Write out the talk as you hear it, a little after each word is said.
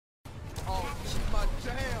Oh,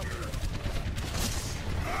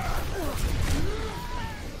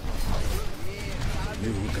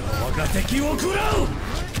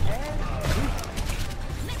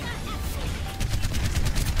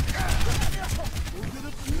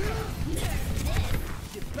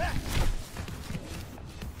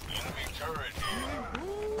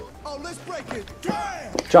 let's break it.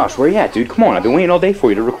 Josh, where you at, dude? Come on, I've been waiting all day for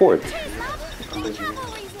you to record.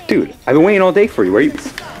 Dude, I've been waiting all day for you. Where you?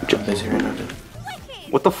 I'm busy right now, dude.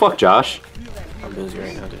 What the fuck, Josh? I'm busy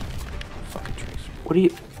right now, dude. Fucking Tracer. What are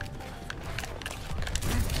you?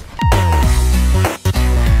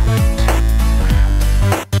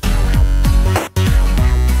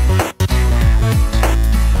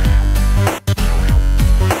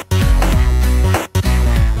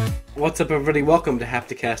 What's up, everybody? Welcome to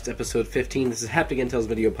Hapticast episode 15. This is Haptic Intel's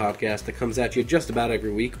video podcast that comes at you just about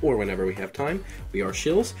every week or whenever we have time. We are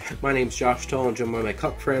shills. My name's Josh Tull, and joined by my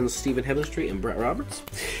cuck friends Stephen Heavenstreet and Brett Roberts.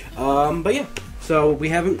 But yeah, so we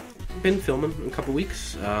haven't been filming in a couple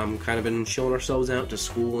weeks. Kind of been chilling ourselves out to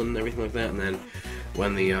school and everything like that, and then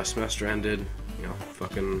when the semester ended, you know,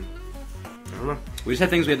 fucking, I don't know. We just had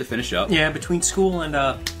things we had to finish up. Yeah, between school and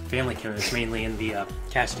family commitments, mainly in the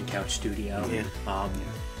casting couch studio. Yeah.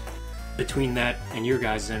 Between that and your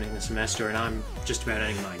guys ending the semester, and I'm just about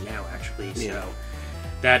ending mine now, actually. So Yeah.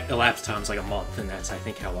 that elapsed time's like a month, and that's, I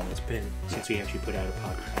think, how long it's been since we actually put out a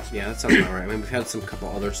podcast. Yeah, that sounds about right. I mean, we've had some couple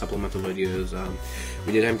other supplemental videos.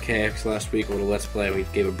 We did MKX last week, a little Let's Play. We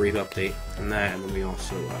gave a brief update on that, and then we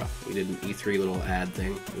also we did an E3 little ad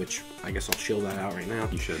thing, which I guess I'll chill that out right now.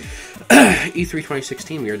 You should. E3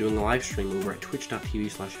 2016, we are doing a live stream over at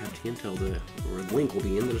twitch.tv/HapticIntel. The link will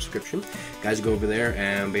be in the description. Guys, go over there,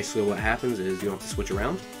 and basically what happens is you don't have to switch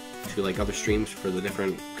around to like other streams for the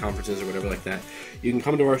different conferences or whatever like that. You can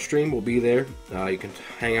come to our stream, we'll be there. You can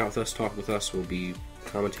hang out with us, talk with us, we'll be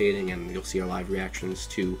commentating, and you'll see our live reactions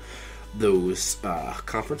to those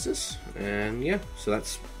conferences. And yeah, so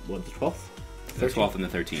that's what, the 12th? The 12th and the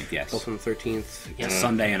 13th, yes. 12th and the 13th. Yeah. A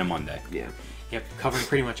Sunday and a Monday. Yeah. Yep, covering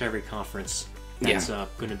pretty much every conference that's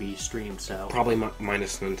going to be streamed. So Probably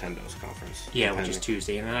minus Nintendo's conference. yeah, which is depending.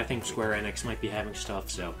 Tuesday, and then I think Square Enix might be having stuff.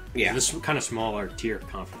 So Yeah. this kind of smaller tier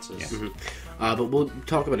conferences. Yeah. Mm-hmm. But we'll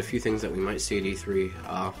talk about a few things that we might see at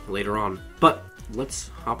E3 later on. But let's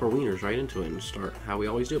hop our wieners right into it and start how we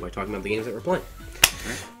always do, by talking about the games that we're playing.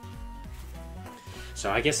 So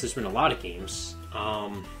I guess there's been a lot of games.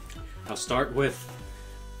 I'll start with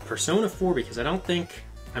Persona 4 because I don't think...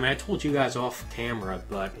 I mean, I told you guys off camera,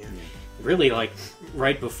 but really, like,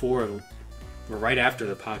 right before... or right after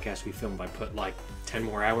the podcast we filmed, I put, like, 10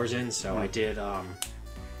 more hours in. So I did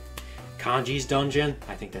Kanji's Dungeon.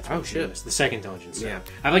 I think that's what Oh, shit. it was. The second dungeon. So Yeah.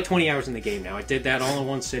 I have, like, 20 hours in the game now. I did that all in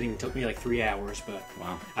one sitting. It took me, like, 3 hours, but...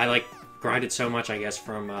 Wow. I, like, grinded so much, I guess,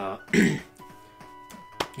 from...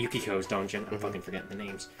 Yukiko's dungeon, I'm fucking forgetting the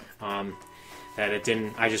names, that it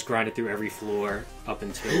didn't, I just grinded through every floor up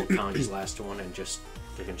until Kanji's last one and just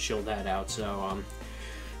freaking chilled that out. So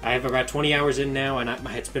I have about 20 hours in now, and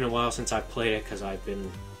it's been a while since I've played it because I've been,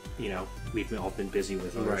 you know, we've all been busy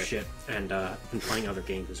with other shit and been playing other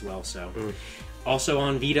games as well. So also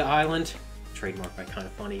on Vita Island, trademarked by Kind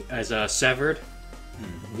of Funny, as Severed,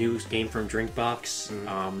 new game from Drinkbox.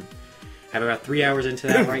 I have about 3 hours into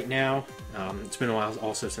that right now. It's been a while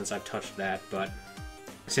also since I've touched that, but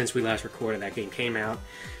since we last recorded, that game came out,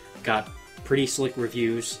 got pretty slick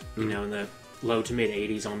reviews, you know, in the low to mid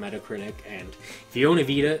 80s on Metacritic, and if you own a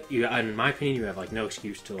Vita, in my opinion, you have like no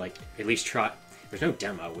excuse to like at least try. There's no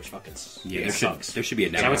demo, which fucking sucks. There should be a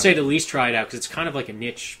demo. So I would say to at least try it out because it's kind of like a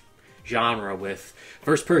niche genre with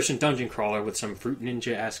first-person dungeon crawler with some Fruit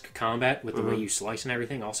Ninja-esque combat with the way you slice and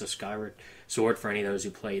everything. Also Skyward Sword, for any of those who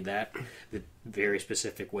played that, the very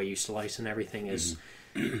specific way you slice and everything is,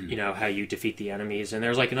 you know, how you defeat the enemies. And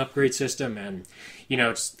there's like an upgrade system, and you know,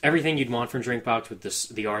 it's everything you'd want from Drinkbox with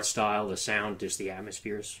the art style, the sound, just the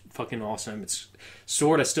atmosphere is fucking awesome. It's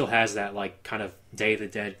sort of still has that like kind of Day of the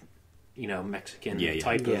Dead, you know, Mexican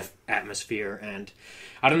type of atmosphere, and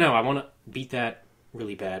I don't know, I want to beat that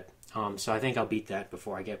really bad. So I think I'll beat that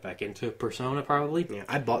before I get back into Persona, probably. Yeah,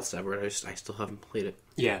 I bought Severed. I still haven't played it.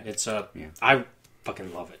 Yeah, it's I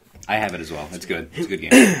fucking love it. I have it as well. It's good. It's a good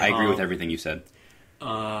game. I agree with everything you said.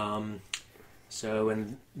 So,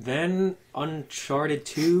 and then Uncharted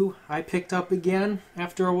 2 I picked up again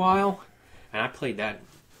after a while, and I played that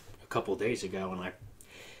a couple days ago, and I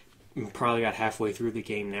probably got halfway through the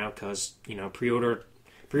game now because, you know, pre-ordered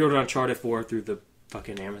Uncharted 4 through the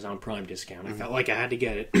fucking Amazon Prime discount. I felt like I had to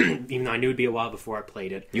get it, even though I knew it'd be a while before I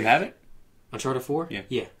played it. You have it? Uncharted 4? Yeah.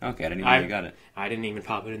 Yeah. Okay, I didn't even know you got it. I didn't even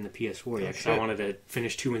pop it in the PS4 yet because I shit. wanted to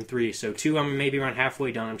finish 2 and 3. So 2, I'm maybe around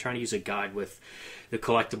halfway done. I'm trying to use a guide with the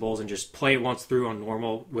collectibles and just play it once through on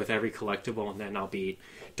normal with every collectible, and then I'll be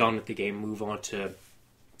done with the game, move on to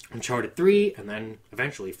Uncharted 3, and then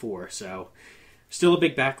eventually 4. So still a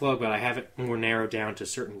big backlog, but I have it more narrowed down to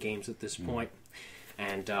certain games at this point.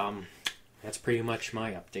 And that's pretty much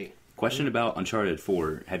my update. Question about Uncharted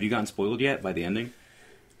 4. Have you gotten spoiled yet by the ending?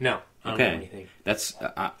 No, I don't know anything. That's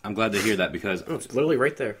I'm glad to hear that because... Oh, it's literally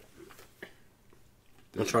right there.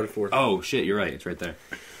 Uncharted 4. Oh, shit, you're right. It's right there.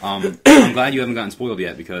 I'm glad you haven't gotten spoiled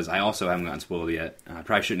yet because I also haven't gotten spoiled yet. I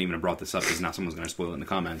probably shouldn't even have brought this up because now someone's going to spoil it in the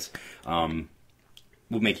comments. We'll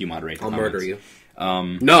make you moderate the I'll comments. murder you.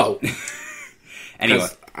 No! Anyway.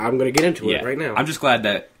 I'm going to get into it right now. I'm just glad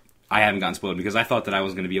that I haven't gotten spoiled because I thought that I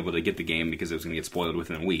was going to be able to get the game because it was going to get spoiled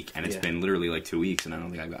within a week, and it's been literally like 2 weeks, and I don't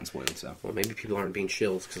think I've gotten spoiled. So well, maybe people aren't being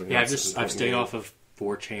shills. I've stayed off of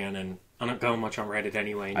 4chan, and I'm not going much on Reddit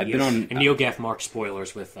anyway. I've been on and NeoGaf marks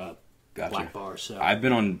spoilers with Gotcha. black bars. So I've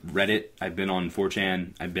been on Reddit, I've been on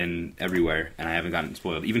 4chan, I've been everywhere, and I haven't gotten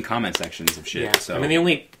spoiled. Even comment sections of shit. yeah, So I mean the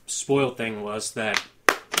only spoiled thing was that,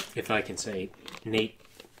 if I can say, Nate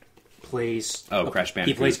plays. Crash Bandicoot.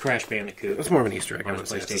 He plays Crash Bandicoot. It's more of an Easter egg. On I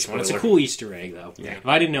his wouldn't say it's a PlayStation 1. It's a spoiler. cool Easter egg, though. Yeah. If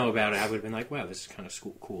I didn't know about it, I would have been like, wow, this is kind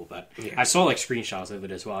of cool. But I saw like screenshots of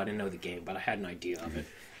it as well. I didn't know the game, but I had an idea of it.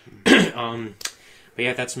 But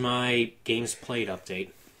yeah, that's my games played update.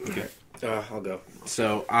 Okay. I'll go.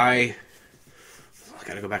 So I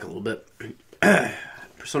gotta go back a little bit.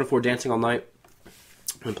 Persona 4 Dancing All Night.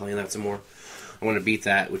 I've been playing that some more. I want to beat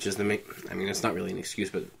that, which is the main... I mean, it's not really an excuse,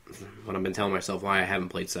 but what I've been telling myself why I haven't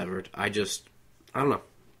played Severed. I don't know.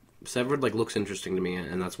 Severed looks interesting to me,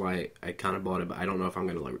 and that's why I kind of bought it, but I don't know if I'm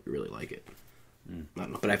going to really like it. I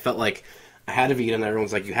don't know. But I felt like I had a Vita, and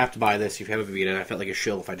everyone's like, you have to buy this if you have a Vita, and I felt like a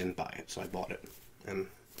shill if I didn't buy it, so I bought it. And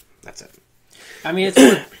that's it. I mean,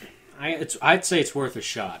 I'd say it's worth a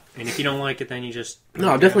shot. And if you don't like it, then you just... No,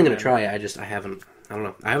 I'm definitely going to try it. I haven't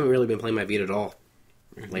really been playing my Vita at all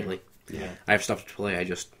lately. Yeah. I have stuff to play. I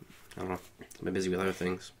don't know. I've been busy with other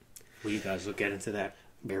things. Well, you guys will get into that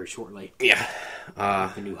very shortly. Yeah.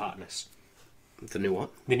 The new hotness. The new what?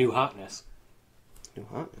 The new hotness. New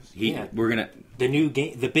hotness? We're gonna... The new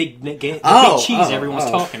game, the big cheese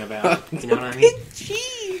everyone's talking about. You know what I mean?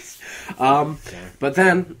 Cheese! But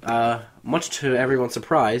then, much to everyone's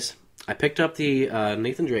surprise, I picked up the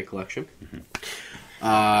Nathan Drake collection.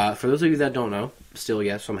 For those of you that don't know, still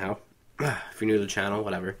yes, somehow. If you're new to the channel,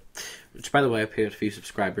 whatever. Which, by the way, I paid a few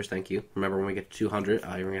subscribers, thank you. Remember, when we get to 200,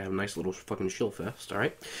 you're going to have a nice little fucking shill fest,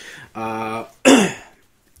 alright?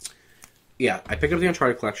 Yeah, I picked up the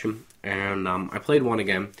Uncharted collection, and I played one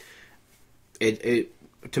again. To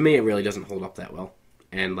me, it really doesn't hold up that well.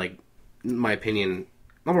 And, in my opinion,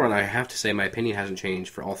 number one, I have to say my opinion hasn't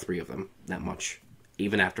changed for all three of them that much.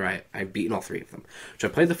 Even after I've beaten all three of them. So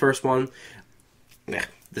I played the first one. Yeah,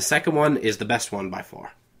 the second one is the best one by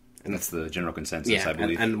far. And that's the general consensus, I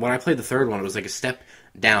believe. And when I played the third one, it was like a step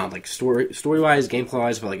down, story-wise,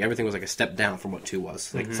 gameplay-wise, but everything was like a step down from what 2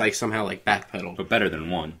 was. It's somehow backpedaled. But better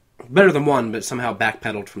than 1. Better than 1, but somehow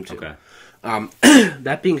backpedaled from 2. Okay.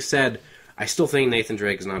 That being said, I still think Nathan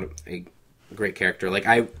Drake is not a great character.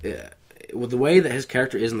 With the way that his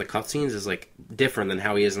character is in the cutscenes is different than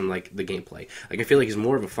how he is in the gameplay. I feel like he's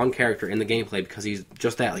more of a fun character in the gameplay because he's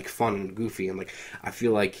just that fun and goofy, and I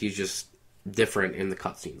feel like he's just different in the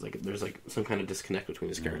cutscenes. There's some kind of disconnect between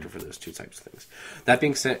his character for those two types of things. That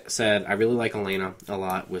being said, I really like Elena a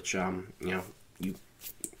lot, which I don't know.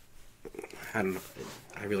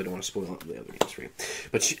 I really don't want to spoil the other games for you,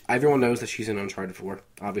 but everyone knows that she's in Uncharted 4,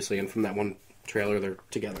 obviously, and from that one trailer, they're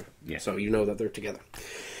together. Yeah. So you know that they're together,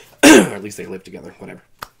 or at least they live together. Whatever.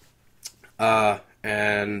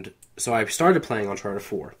 And so I started playing Uncharted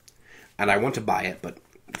 4, and I want to buy it, but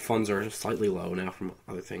funds are slightly low now from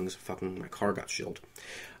other things. Fucking my car got shilled.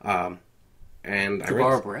 And did you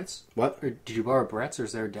borrow Brett's? What? Or did you borrow Brett's, or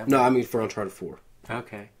is there a demo? No, I mean for Uncharted 4.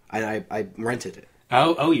 Okay. I rented it.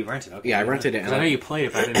 Oh, you rented it. Okay. Yeah, I rented it. And I know you played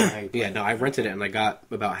it, but I didn't know how you played it. Yeah, no, I rented it, and I got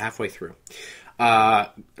about halfway through.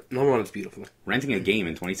 Number one, it's beautiful. Renting a game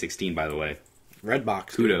in 2016, by the way. Redbox.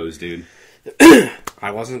 Kudos, dude.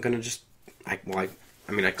 I wasn't going to just... I could have.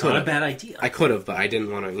 Not a bad idea. I could have, but I didn't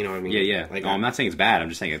want to, you know what I mean? Yeah. I'm not saying it's bad, I'm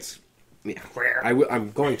just saying it's... Yeah.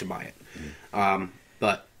 I'm going to buy it.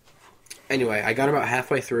 But anyway, I got about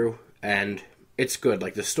halfway through, and it's good.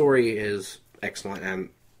 The story is excellent, and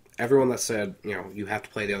everyone that said, you have to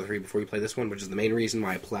play the other 3 before you play this one, which is the main reason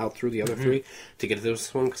why I plowed through the other 3 to get to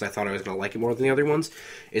this one, because I thought I was going to like it more than the other ones,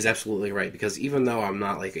 is absolutely right. Because even though I'm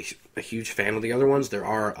not, a huge fan of the other ones, there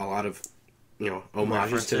are a lot of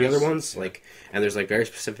homages to the other References. ones. Like, and there's like very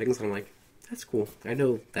specific things. And I'm like, that's cool. I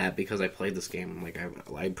know that because I played this game. Like,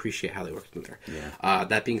 I appreciate how they worked in there. Yeah.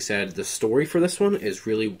 That being said, the story for this one is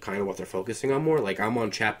really kind of what they're focusing on more. Like, I'm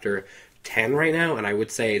on chapter 10 right now, and I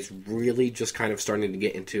would say it's really just kind of starting to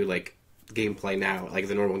get into like gameplay now, like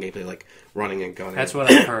the normal gameplay, like running and gunning. That's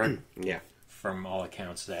what I've heard Yeah. from all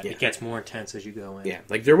accounts, that Yeah. it gets more intense as you go in. Yeah,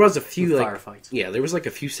 like there was a few With like firefights. yeah, there was like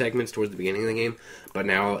a few segments towards the beginning of the game, but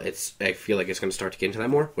now I feel like it's going to start to get into that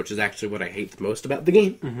more, which is actually what I hate the most about the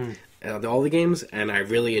game, all the games, and I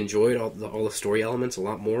really enjoyed all the story elements a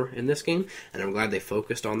lot more in this game, and I'm glad they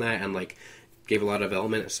focused on that and like gave a lot of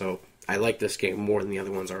element. So I like this game more than the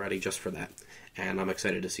other ones already just for that, and I'm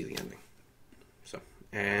excited to see the ending. So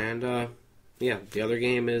and yeah, the other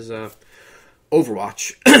game is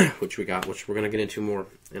Overwatch, which we're going to get into more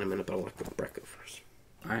in a minute, but I'll let Brett go first.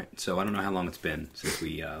 All right, so I don't know how long it's been since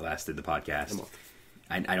we last did the podcast. A month.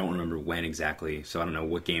 I don't remember when exactly, so I don't know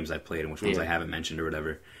what games I've played and which ones I haven't mentioned or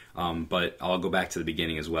whatever. But I'll go back to the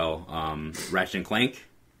beginning as well. Ratchet and Clank,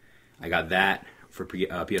 I got that for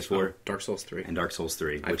PS4. Dark Souls 3. And Dark Souls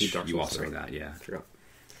 3, I which beat Dark you Souls also 3. got, yeah. Forgot.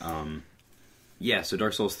 Yeah, so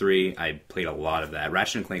Dark Souls 3, I played a lot of that.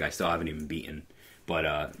 Ratchet and Clank, I still haven't even beaten.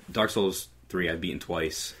 But Dark Souls 3, I've beaten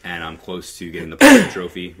twice, and I'm close to getting the Platinum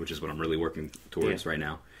Trophy, which is what I'm really working towards right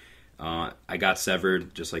now. I got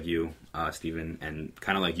Severed, just like you, Steven, and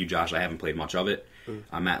kind of like you, Josh, I haven't played much of it.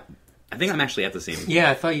 I think I'm actually at the same... Yeah,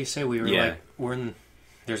 I thought you said we were Yeah. we're in...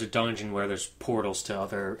 There's a dungeon where there's portals to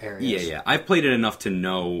other areas. Yeah. I've played it enough to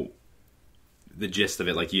know the gist of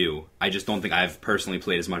it like you. I just don't think I've personally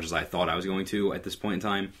played as much as I thought I was going to at this point in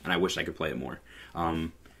time, and I wish I could play it more.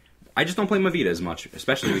 I just don't play my Vita as much,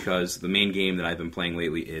 especially because the main game that I've been playing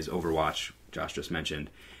lately is Overwatch, Josh just mentioned.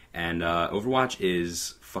 And Overwatch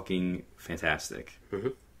is fucking fantastic.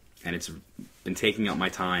 And it's been taking up my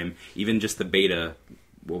time. Even just the beta,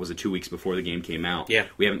 what was it, 2 weeks before the game came out? Yeah.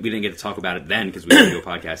 We didn't get to talk about it then because we didn't do a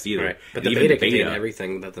podcast either. Right. But And the even beta contained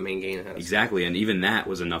everything that the main game has. Exactly, and even that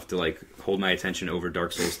was enough to like hold my attention over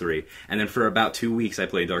Dark Souls 3. And then for about 2 weeks I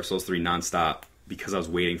played Dark Souls 3 nonstop because I was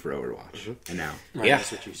waiting for Overwatch. And now. Right, Yeah,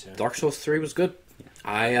 that's what you said. Dark Souls 3 was good.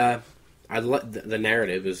 The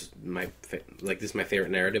narrative is this is my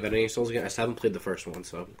favorite narrative at any Souls game. I still haven't played the first one,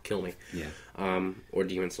 so kill me. Yeah. Or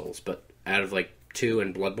Demon Souls, but out of like 2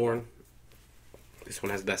 and Bloodborne, this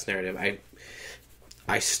one has the best narrative.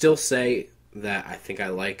 I still say that I think I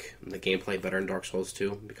like the gameplay better in Dark Souls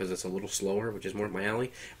 2 because it's a little slower, which is more up my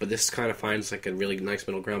alley. But this kind of finds like a really nice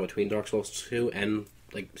middle ground between Dark Souls 2 and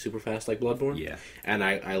like super fast like Bloodborne. Yeah. And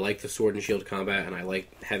I like the sword and shield combat, and I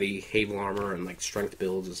like heavy Havel armor and like strength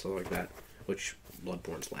builds and stuff like that, which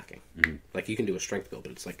Bloodborne's lacking. Like you can do a strength build,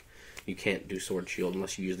 but it's like you can't do sword shield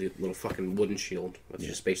unless you use the little fucking wooden shield, which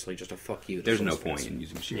is basically just a fuck you. There's no point in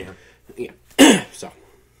using shield. Yeah. Yeah. So,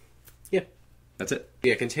 yeah. That's it.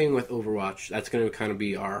 Yeah, continuing with Overwatch, that's going to kind of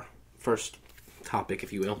be our first topic,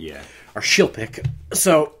 if you will. Yeah. Our shield pick.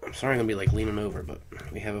 So, I'm sorry I'm going to be like leaning over, but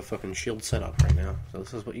we have a fucking shield set up right now, so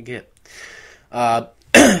this is what you get.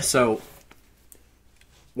 So,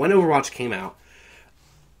 when Overwatch came out,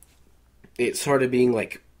 it started being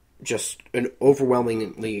like just an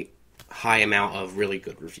overwhelmingly high amount of really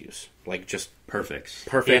good reviews. Like just Perfect.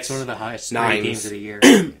 perfect. Yeah, it's one of the highest nines, games of the year.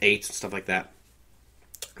 8s, and stuff like that.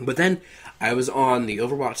 But then I was on the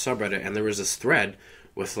Overwatch subreddit, and there was this thread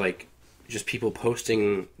with like just people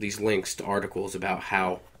posting these links to articles about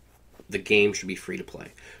how the game should be free to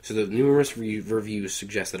play. So the numerous reviews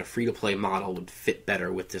suggest that a free to play model would fit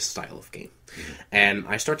better with this style of game. And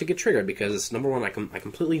I start to get triggered because number one, I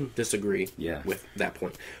completely disagree with that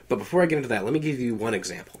point. But before I get into that, let me give you one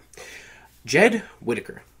example. Jed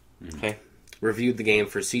Whittaker, reviewed the game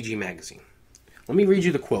for CG Magazine. Let me read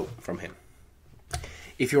you the quote from him.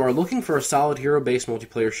 If you are looking for a solid hero-based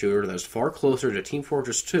multiplayer shooter that is far closer to Team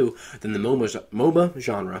Fortress 2 than the MOBA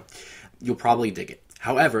genre, you'll probably dig it.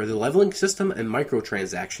 However, the leveling system and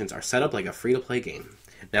microtransactions are set up like a free-to-play game.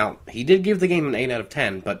 Now, he did give the game an 8 out of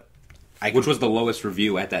 10, but... Which was the lowest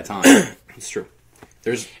review at that time. It's true.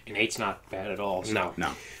 An 8's not bad at all. So.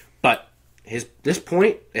 No. But this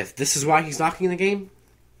point, if this is why he's knocking the game,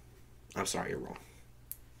 I'm sorry, you're wrong.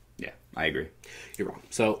 Yeah, I agree. You're wrong.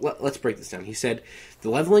 So let's break this down. He said the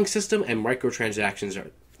leveling system and microtransactions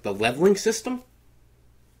are... The leveling system?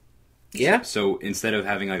 Yeah? So instead of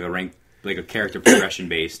having like a rank, like a character progression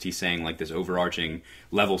based, he's saying like this overarching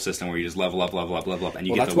level system where you just level up, and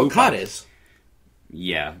you get that's the what loot COD box. is.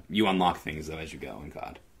 Yeah, you unlock things though as you go in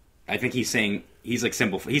COD. I think he's saying he's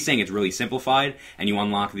saying it's really simplified, and you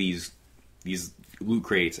unlock these loot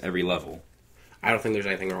crates every level. I don't think there's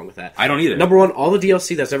anything wrong with that. I don't either. Number one, all the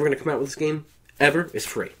DLC that's ever going to come out with this game, ever, is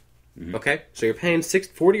free. Okay, so you're paying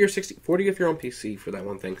 40 or 60, 40 if you're on PC for that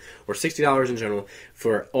one thing, or $60 in general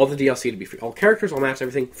for all the DLC to be free. All characters, all maps,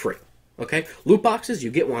 everything free. Okay, loot boxes,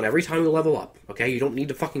 you get one every time you level up. Okay, you don't need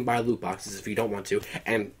to fucking buy loot boxes if you don't want to,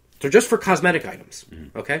 and they're just for cosmetic items.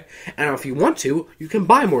 Okay, and if you want to, you can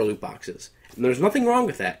buy more loot boxes. And there's nothing wrong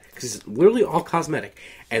with that because it's literally all cosmetic,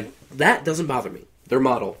 and that doesn't bother me. Their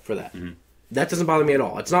model for that. That doesn't bother me at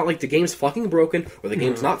all. It's not like the game's fucking broken or the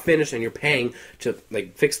game's not finished and you're paying to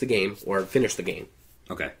like fix the game or finish the game.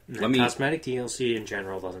 Okay. Cosmetic DLC in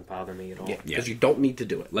general doesn't bother me at all. Yeah, because you don't need to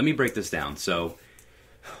do it. Let me break this down. So,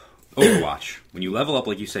 Overwatch, when you level up,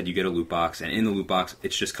 like you said, you get a loot box, and in the loot box,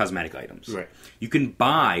 it's just cosmetic items. Right. You can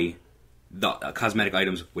buy the cosmetic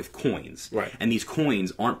items with coins. Right. And these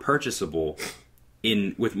coins aren't purchasable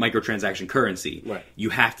with microtransaction currency. Right.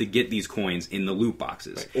 You have to get these coins in the loot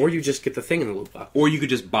boxes. Right. Or you just get the thing in the loot box. Or you could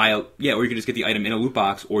just or you could just get the item in a loot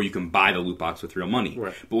box, or you can buy the loot box with real money.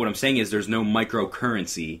 Right. But what I'm saying is there's no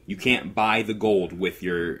microcurrency. You can't buy the gold with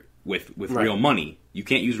your with real money. You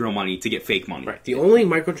can't use real money to get fake money. Right. The only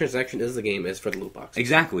microtransaction is the game is for the loot box.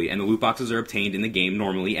 Exactly. And the loot boxes are obtained in the game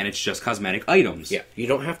normally, and it's just cosmetic items. Yeah. You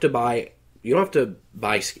don't have to buy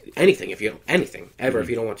anything if you if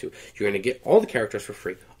you don't want to. You're going to get all the characters for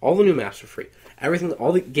free, all the new maps for free, everything,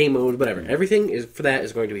 all the game modes, whatever. Everything is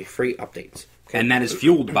going to be free updates. Okay? And that is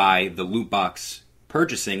fueled by the loot box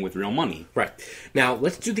purchasing with real money. Right. Now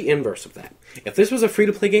let's do the inverse of that. If this was a free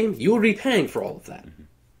to play game, you would be paying for all of that.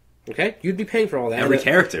 Okay, you'd be paying for all that. Every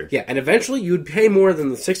character. Yeah, and eventually you'd pay more than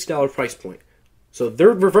the $60 price point. So they're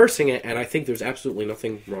reversing it, and I think there's absolutely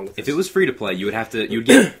nothing wrong with this. If it was free to play, you'd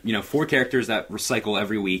get 4 characters that recycle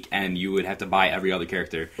every week, and you would have to buy every other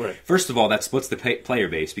character. Right. First of all, that splits the player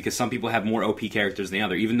base because some people have more OP characters than the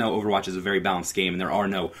other. Even though Overwatch is a very balanced game, and there are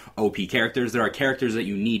no OP characters, there are characters that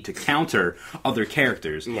you need to counter other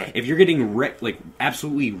characters. Right. If you're getting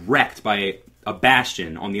absolutely wrecked by a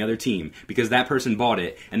Bastion on the other team because that person bought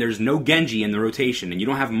it, and there's no Genji in the rotation, and you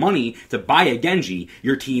don't have money to buy a Genji,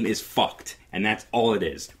 your team is fucked. And that's all it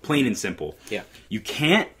is. Plain and simple. Yeah. You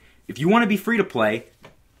can't, if you want to be free to play,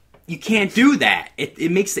 you can't do that.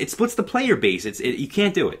 It splits the player base. You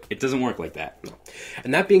can't do it. It doesn't work like that. No.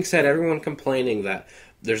 And that being said, everyone complaining that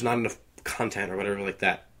there's not enough content or whatever like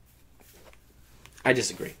that, I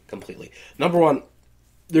disagree completely. Number one,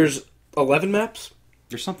 there's 11 maps.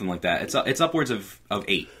 There's something like that. It's upwards of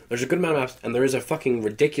 8. There's a good amount of maps, and there is a fucking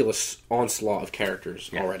ridiculous onslaught of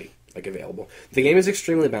characters already. Available. The game is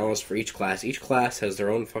extremely balanced for each class. Each class has their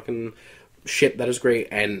own fucking shit that is great,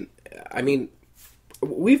 and I mean,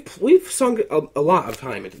 we've sunk a lot of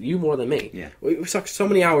time into you more than me. Yeah, we've sucked so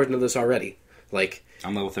many hours into this already. Like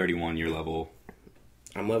I'm level 31. You're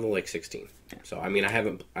I'm level 16. Yeah. So I mean,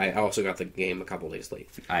 I also got the game a couple days late.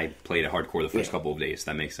 I played it hardcore the first couple of days.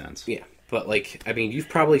 That makes sense. Yeah, but like I mean, you've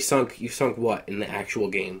sunk what in the actual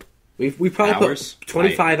game? We've probably put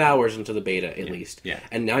 25 hours into the beta at least. Yeah.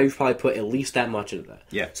 And now you've probably put at least that much into that.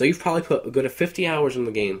 Yeah. So you've probably put a good 50 hours in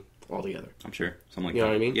the game altogether. I'm sure. Something like that. You know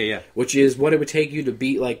what I mean? Yeah. Which is what it would take you to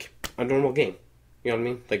beat like a normal game. You know what I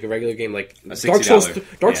mean? Like a regular game, like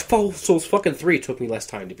Dark Souls fucking 3 took me less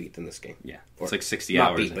time to beat than this game. Yeah. It's like 60 hours.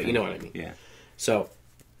 Not beat, but you know what I mean. Yeah. So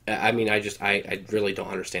I mean, I really don't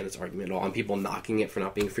understand this argument at all. And people knocking it for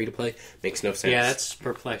not being free to play makes no sense. Yeah, that's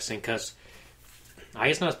perplexing because I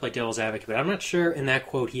guess not to play devil's advocate, but I'm not sure in that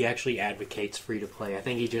quote he actually advocates free to play. I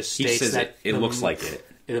think he just states that it looks like it.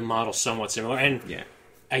 The model's somewhat similar, and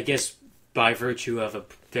I guess by virtue of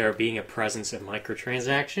there being a presence of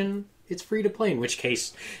microtransaction, it's free to play. In which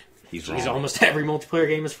case, he's almost every multiplayer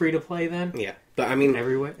game is free to play. Then but I mean,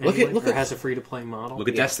 everywhere has a free to play model. Look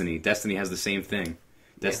at Destiny. Destiny has the same thing.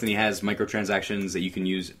 Destiny has microtransactions that you can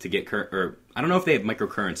use to get or I don't know if they have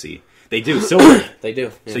microcurrency. They do. Silver. They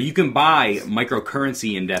do. Yeah. So you can buy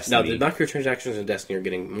microcurrency in Destiny. No, the microtransactions in Destiny are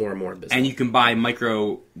getting more and more business. And you can buy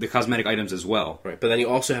the cosmetic items as well. Right, but then you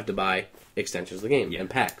also have to buy extensions of the game and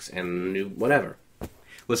packs and new whatever.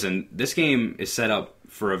 Listen, this game is set up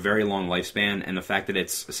for a very long lifespan, and the fact that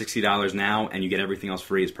it's $60 now and you get everything else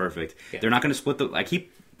free is perfect. Yeah. They're not going to split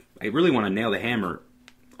I really want to nail the hammer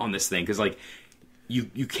on this thing, because like,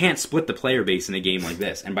 You can't split the player base in a game like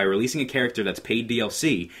this. And by releasing a character that's paid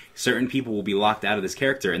DLC, certain people will be locked out of this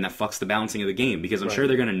character, and that fucks the balancing of the game. Because I'm sure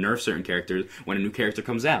they're going to nerf certain characters when a new character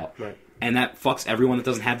comes out. Right. And that fucks everyone that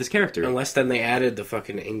doesn't have this character. Unless then they added the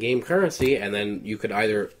fucking in-game currency, and then you could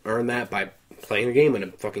either earn that by playing the game in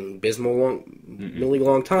a fucking abysmally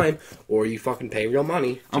long time, or you fucking pay real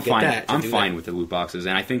money to get that. I'm fine with the loot boxes,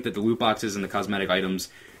 and I think that the loot boxes and the cosmetic items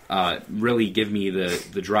really give me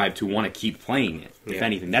the drive to want to keep playing it. If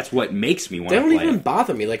anything, that's what makes me want to play. They don't even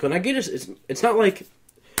bother me. Like when I get it, it's not like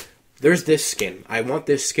there's this skin. I want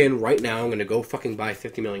this skin right now. I'm going to go fucking buy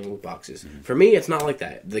 50 million loot boxes. For me, it's not like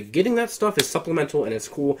that. Getting that stuff is supplemental and it's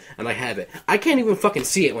cool, and I have it. I can't even fucking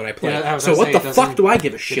see it when I play. Yeah, it. So what the fuck do I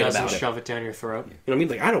give a shit it doesn't about it? shove it down your throat. You know what I mean?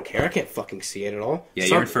 Like, I don't care. I can't fucking see it at all. Yeah,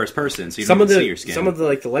 you're in first person, so you don't see your skin. Some of the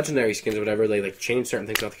like the legendary skins or whatever, they like change certain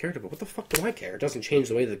things about the character. But what the fuck do I care? It doesn't change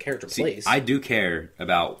the way the character plays. I do care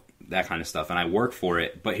about that kind of stuff, and I work for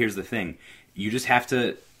it. But here's the thing: you just have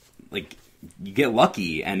to, like, you get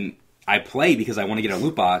lucky, and I play because I want to get a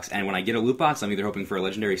loot box, and when I get a loot box, I'm either hoping for a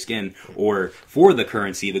legendary skin or for the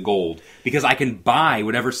currency, the gold, because I can buy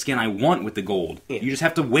whatever skin I want with the gold. Yeah. You just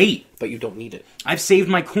have to wait. But you don't need it. I've saved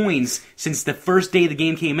my coins since the first day the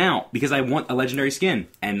game came out because I want a legendary skin,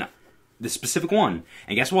 and the specific one.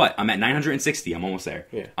 And guess what? I'm at 960. I'm almost there.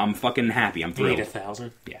 Yeah. I'm fucking happy. I'm You thrilled. need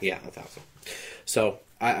 1,000. Yeah, 1,000. So,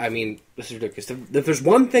 I mean, this is ridiculous. If there's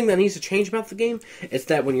one thing that needs to change about the game, it's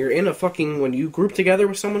that when you're in a fucking... When you group together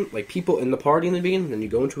with someone, like people in the party in the beginning, then you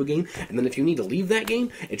go into a game, and then if you need to leave that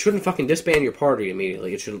game, it shouldn't fucking disband your party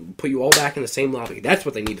immediately. It should put you all back in the same lobby. That's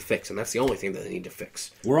what they need to fix, and that's the only thing that they need to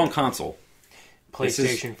fix. We're on console.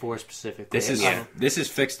 PlayStation 4 specifically. This is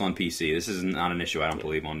fixed on PC. This is not an issue, I don't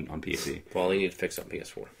believe, on PC. Well, they need to fix it on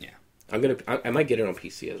PS4. Yeah. I might get it on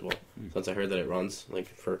PC as well, since I heard that it runs,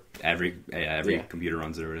 like, for... Every Yeah. computer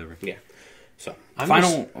runs it or whatever. Yeah. So...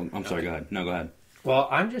 I'm sorry, go ahead. No, go ahead. Well,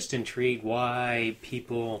 I'm just intrigued why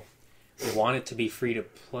people want it to be free to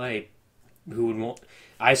play. Who would want?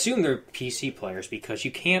 I assume they're PC players because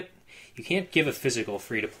you can't give a physical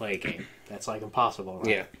free to play game. That's like impossible, right?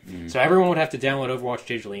 Yeah. Mm-hmm. So everyone would have to download Overwatch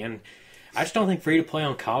digitally, and I just don't think free to play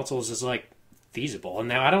on consoles is like feasible. And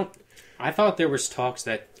now I thought there was talks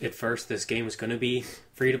that at first this game was going to be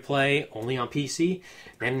free to play only on PC.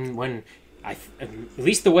 Then when at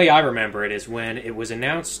least the way I remember it is when it was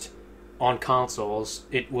announced on consoles,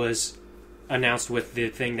 it was announced with the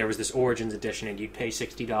thing. There was this Origins edition, and you'd pay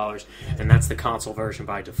 $60, and that's the console version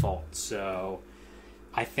by default. So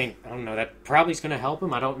I don't know, that probably is going to help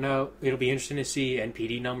them. I don't know. It'll be interesting to see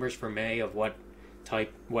NPD numbers for May of I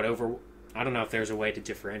don't know if there's a way to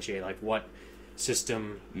differentiate like what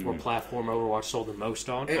system or platform Overwatch sold the most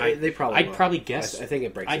on. They probably I'd will. probably guess. I think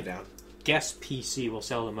it breaks it down. Guess PC will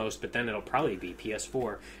sell the most, but then it'll probably be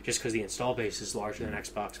PS4 just because the install base is larger than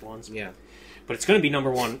Xbox One's. Yeah. But it's going to be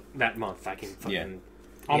number one that month. I can fucking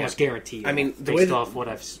almost guarantee. I mean, the way based off what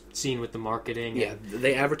I've seen with the marketing. Yeah,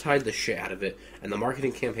 they advertised the shit out of it, and the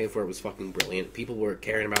marketing campaign for it was fucking brilliant. People were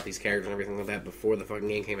caring about these characters and everything like that before the fucking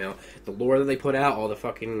game came out. The lore that they put out, all the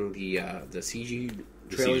fucking the CG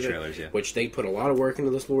trailers, yeah. Which they put a lot of work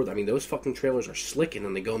into this lore. I mean, those fucking trailers are slick, and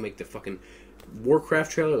then they go make the fucking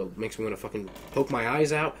Warcraft trailer that makes me want to fucking poke my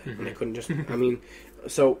eyes out, and I couldn't just. I mean,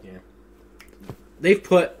 so they've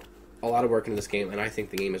put a lot of work into this game, and I think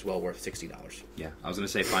the game is well worth $60. Yeah, I was gonna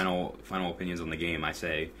say final opinions on the game. I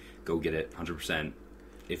say go get it, 100%.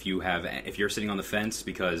 If you're sitting on the fence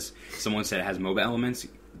because someone said it has MOBA elements,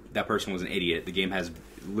 that person was an idiot. The game has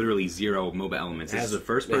literally 0 MOBA elements. This is the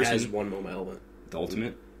first person. It has one MOBA element. The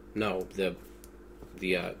ultimate. No, the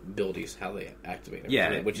abilities, how they activate it.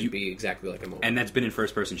 Yeah, which would be exactly like a MOBA. And that's been in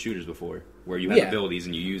first-person shooters before, where you have abilities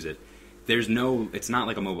and you use it. It's not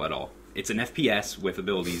like a MOBA at all. It's an FPS with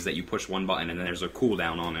abilities that you push one button and then there's a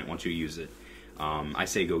cooldown on it once you use it. I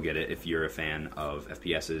say go get it if you're a fan of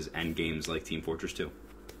FPSs and games like Team Fortress 2.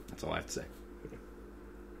 That's all I have to say.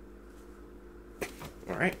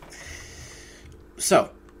 All right. So,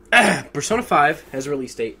 Persona 5 has a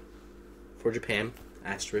release date for Japan,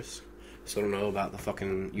 asterisk. So I don't know about the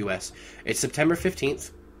fucking US. It's September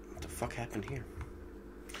 15th. What the fuck happened here?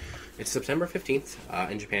 It's September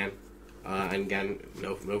 15th in Japan. And again,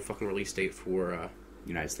 no fucking release date for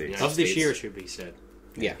United States. United Of this States. year, it should be said.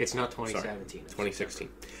 Yeah. It's not 2017. Sorry, 2016.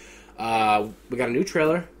 We got a new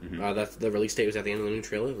trailer. That's the release date was at the end of the new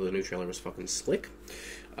trailer. The new trailer was fucking slick.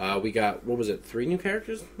 We got, what was it, 3 new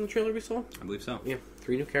characters in the trailer we saw? I believe so. Yeah,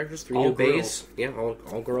 3 new characters, 3 All new bays. girls. Yeah,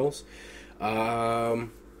 all girls.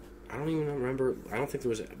 I don't even remember. I don't think there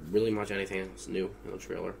was really much anything else new in the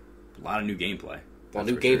trailer. A lot of new gameplay. Well,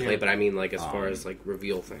 That's new for gameplay, sure. but I mean, like, as far as, like,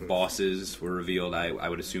 reveal things. Bosses were revealed. I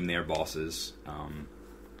would assume they are bosses.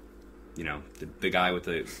 You know, the guy with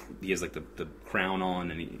he has like the crown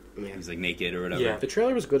on and he's like naked or whatever. Yeah. The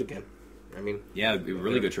trailer was good again. I mean... Yeah, a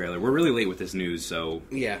really good trailer. We're really late with this news, so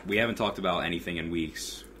Yeah. we haven't talked about anything in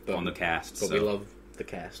weeks on the cast. But so. we love the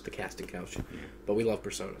casting couch. Yeah. But we love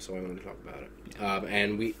Persona, so I wanted to talk about it. Yeah.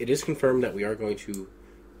 And it is confirmed that we are going to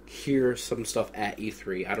hear some stuff at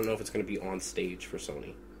E3. I don't know if it's going to be on stage for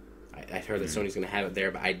Sony. I heard that Sony's going to have it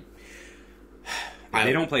there, but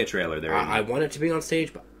they don't play a trailer there. I want it to be on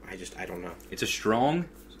stage, but I don't know. It's a strong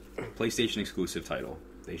PlayStation exclusive title.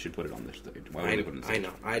 they should put it on the stage. Why would they put it on the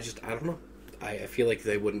I stage? know. I don't know. I feel like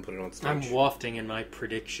they wouldn't put it on stage. I'm wafting in my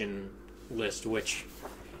prediction list, which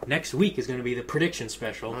next week is going to be the prediction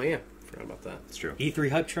special. Oh yeah, forgot about that. It's true. E3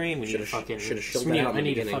 hype train. We need a Should've fucking. shilled we need- that out in I the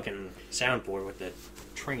need a beginning. fucking soundboard with the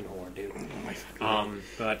train horn, dude. Oh my fucking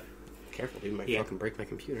But careful, dude. Might Yeah. fucking break my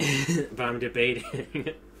computer. but I'm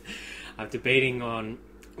debating. I'm debating on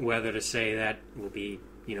whether to say that will be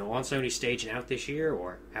on Sony's stage and out this year,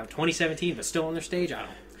 or out 2017 but still on their stage. I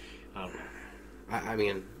don't know. I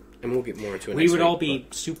mean, and we'll get more into it. We next would week, all be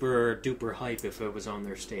super duper hype if it was on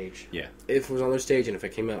their stage. Yeah. if it was on their stage and if it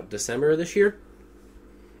came out December of this year.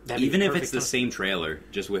 That'd be Even the if perfect it's the time. same trailer,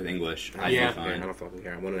 just with English, I'd Yeah. be fine. I don't fucking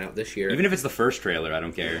care. I want it out this year. Even if it's the first trailer, I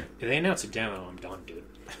don't care. If they announce a demo, I'm done, dude.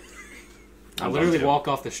 I'm I'll literally done, too. walk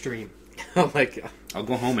off the stream. oh my god, I'll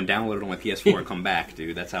go home and download it on my PS4 and come back,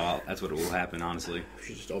 dude. That's what will happen, honestly. we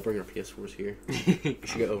should just all bring our PS4s here. We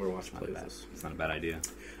should get Overwatch to play with us. It's not a bad idea.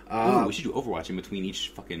 Uh, Ooh, we should do Overwatch in between each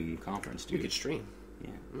fucking conference, we dude. could stream. Yeah.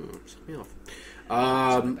 Set me off. It's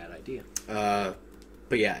not a bad idea.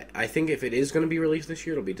 But yeah, I think if it is going to be released this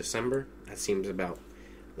year, it'll be December. That seems about.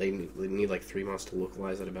 They need like 3 months to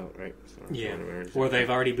localize it, about right. So Yeah. January, Or they've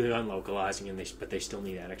already begun localizing, but they still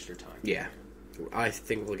need that extra time. Yeah, I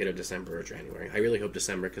think we'll get it December or January. I really hope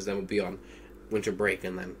December because then we'll be on winter break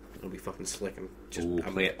and then it'll be fucking slick and just Ooh,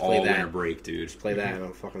 I'll play it all that. winter break, dude. Play that and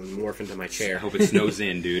I'll fucking morph into my I chair. hope it snows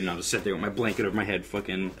in, dude, and I'll just sit there with my blanket over my head,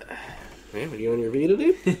 fucking... Man, what are you on your Vita,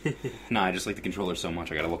 dude? Nah, I just like the controller so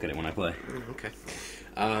much, I gotta look at it when I play. Okay.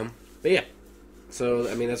 But yeah. So,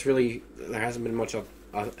 I mean, that's really... There hasn't been much of...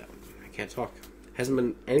 I can't talk. Hasn't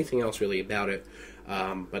been anything else really about it.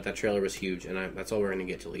 But that trailer was huge, and that's all we're going to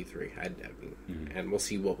get till E3. And we'll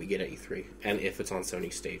see what we get at E3, and if it's on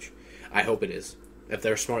Sony's stage. I hope it is. If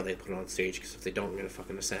they're smart, they put it on stage, because if they don't, we're going to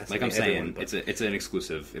fucking assassinate Like I'm everyone, saying, but- it's an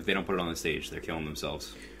exclusive. If they don't put it on the stage, they're killing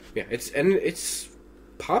themselves. Yeah, it's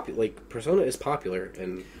popular. Like, Persona is popular,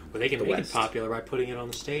 and Well, they can the make West. it popular by putting it on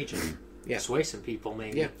the stage and Yeah. sway some people,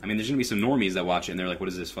 maybe. Yeah. I mean, there's gonna be some normies that watch it and they're like, "What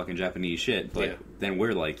is this fucking Japanese shit?" But Yeah. then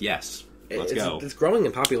we're like, "Yes, let's it's, go." It's growing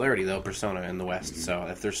in popularity, though, Persona in the West, so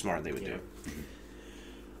if they're smart, they would do.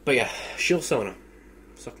 But yeah, Shield Sona.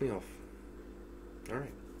 Suck me off.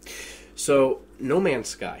 Alright. So, No Man's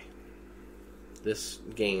Sky. This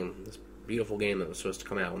game, this beautiful game that was supposed to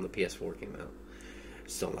come out when the PS4 came out.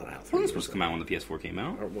 Still not out. It was supposed to come out when the PS4 came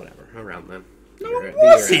out. Or whatever, around then. No, The it year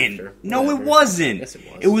wasn't. after. No, it Whatever. wasn't. Yes, it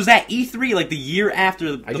was. It was at E3, like the year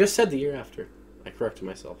after. I just said the year after. I corrected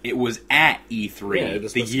myself. It was at E3, Yeah, it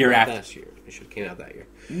was the supposed to year come out after. last year. It should have came out that year.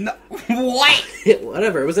 No, what?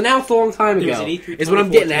 Whatever. It was announced a long time It was ago. at E3 Is what I'm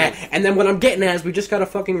getting at. 2014. And then what I'm getting at is we just got a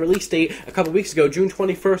fucking release date a couple weeks ago, June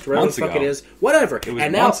 21st, whatever Months the fuck ago. it is. Whatever. It was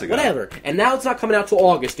and now, months ago. whatever. And now it's not coming out till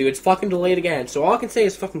August, dude. It's fucking delayed again. So all I can say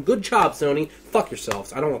is fucking good job, Sony. Fuck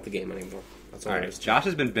yourselves. I don't want the game anymore. That's all All it right, is. Josh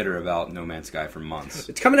has been bitter about No Man's Sky for months.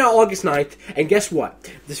 It's coming out August 9th, and guess what?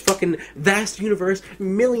 This fucking vast universe,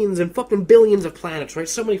 millions and fucking billions of planets, right?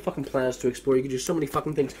 So many fucking planets to explore. You can do so many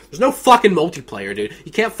fucking things. There's no fucking multiplayer, dude.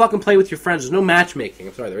 You can't fucking play with your friends. There's no matchmaking.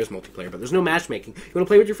 I'm sorry, there is multiplayer, but there's no matchmaking. You want to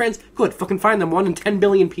play with your friends? Good. Fucking find them. 1 in 10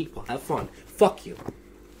 billion people. Have fun. Fuck you.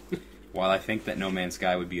 While I think that No Man's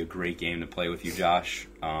Sky would be a great game to play with you, Josh,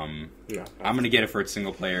 No. I'm going to get it for its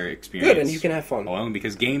single-player experience. Good, and you can have fun. Alone,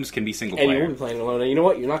 because games can be And you single-player. will be playing alone. And you know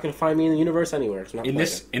what? You're not going to find me in the universe anywhere. It's not In playing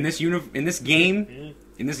this it. in this game,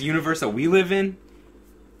 in this universe that we live in,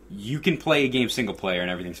 you can play a game single-player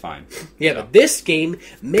and everything's fine. Yeah, but this game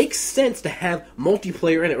makes sense to have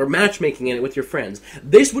multiplayer in it or matchmaking in it with your friends.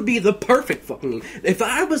 This would be the perfect fucking game. If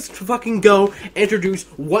I was to fucking go introduce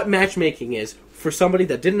what matchmaking is for somebody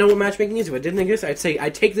that didn't know what matchmaking is, if it didn't exist, I'd say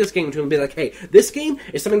I'd take this game to them and be like, hey, this game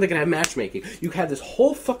is something that can have matchmaking. You have this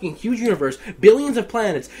whole fucking huge universe, billions of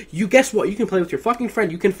planets. You guess what? You can play with your fucking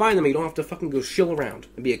friend. You can find them. And you don't have to fucking go shill around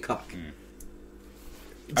and be a cuck.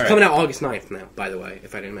 It's All right. coming out August 9th now, by the way,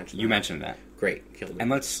 if I didn't mention that. You mentioned that. Great. Killed it. And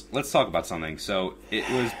let's talk about something. So it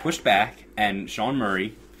was pushed back, and Sean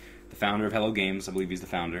Murray, the founder of Hello Games, I believe he's the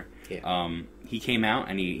founder. Yeah. He came out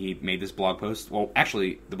and he made this blog post. Well,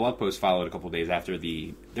 actually, the blog post followed a couple days after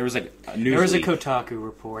there was like a news There was a leak. Kotaku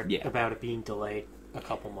report Yeah. about it being delayed a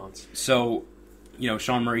couple months. So,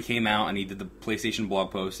 Sean Murray came out and he did the PlayStation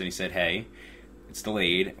blog post and he said, "Hey, it's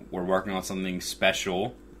delayed. We're working on something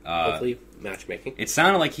special." Hopefully, matchmaking. It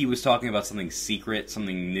sounded like he was talking about something secret,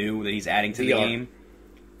 something new that he's adding to the VR. game,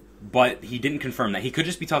 but he didn't confirm that. He could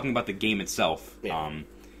just be talking about the game itself. Yeah.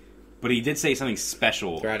 But he did say something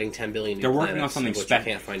special. They're adding 10 billion new They're working on planets, something which you special.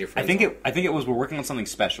 can't find your friends I on. think it was we're working on something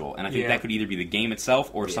special, and I think Yeah. that could either be the game itself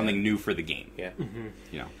or Yeah. something new for the game. Yeah.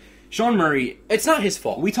 You know. Sean Murray. It's not his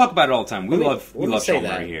fault. We talk about it all the time. We Let me love say Sean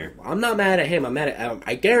that. Murray here. I'm not mad at him. I'm mad at.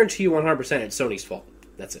 I guarantee you 100% it's Sony's fault.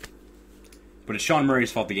 That's it. But it's Sean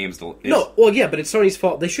Murray's fault the game's still. No, well, yeah, but it's Sony's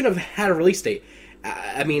fault. They should have had a release date.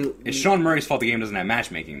 I mean, It's Sean Murray's fault the game doesn't have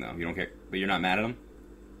matchmaking, though. You don't care, but you're not mad at him.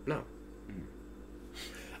 no.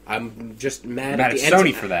 I'm just mad Mad at the at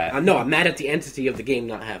Sony for that. No, I'm mad at the entity of the game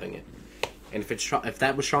not having it. And if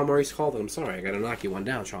that was Sean Murray's call, then I'm sorry. I got to knock you one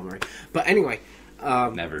down, Sean Murray. But anyway,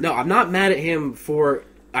 Never. No, I'm not mad at him for.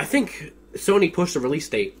 I think Sony pushed the release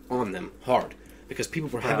date on them hard because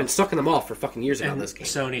people have been sucking them off for fucking years about And this game.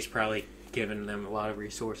 Sony's probably given them a lot of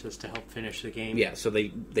resources to help finish the game. Yeah, so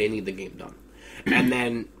they need the game done. And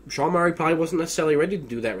then Sean Murray probably wasn't necessarily ready to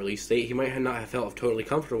do that release date. He might not have felt totally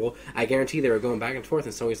comfortable. I guarantee they were going back and forth,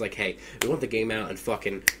 and Sony's like, "Hey, we want the game out in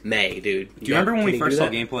fucking May, dude." Do you remember when we first saw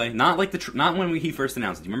that? gameplay? Not like not when he first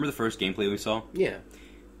announced it. Do you remember the first gameplay we saw? Yeah.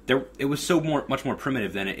 It was so much more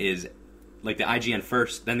primitive than it is like the IGN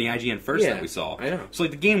first Yeah, that we saw. I know. So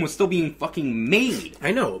like the game was still being fucking made.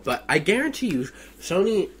 I know, but I guarantee you,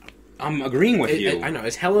 Sony. I'm agreeing with you. I know.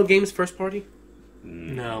 Is Hello Games first party?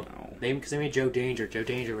 No. Because they made Joe Danger. Joe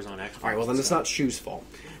Danger was on Xbox. All right, well then it's not Shu's fault.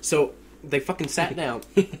 So they fucking sat down.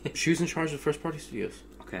 Shu's in charge of first party studios.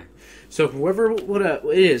 Okay. So whoever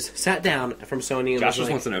it is sat down from Sony and Josh was just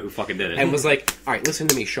like, wants to know who fucking did it. and was like, "All right, listen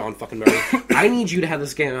to me, Sean fucking Murray. I need you to have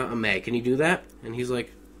this game out in May. Can you do that?" And he's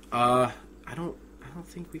like, I don't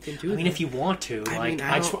think we can do that. I mean, if you want to, I like, mean,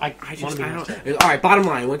 I don't. want to be All right, bottom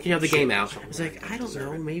line, when can you have the game out? I was like, I don't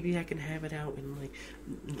know. Maybe I can have it out in like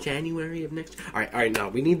January of next. All right. No,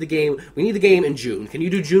 we need the game. We need the game in June. Can you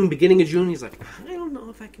do June? Beginning of June? He's like, I don't know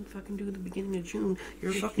if I can fucking do the beginning of June.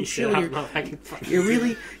 You're a fucking shill. You're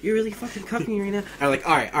really fucking cucking me right now. I'm like,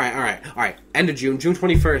 all right. End of June, June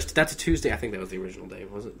 21st. That's a Tuesday. I think that was the original day,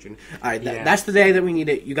 wasn't it? June. All right, that's the day that we need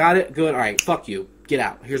it. You got it. Good. All right. Fuck you. Get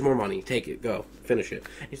out. Here's more money. Take it. Go. Finish it.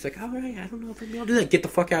 He's like, all right. I don't know if I'll do that. Get the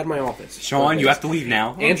fuck out of my office. Sean, you have to leave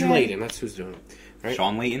now. Andrew Layton. That's who's doing it. Right?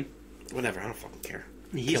 Sean Layton. Whatever. I don't fucking care.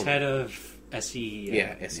 He's Kill head me. of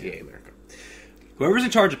SE. SEA America. Whoever's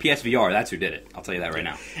in charge of PSVR, that's who did it. I'll tell you that right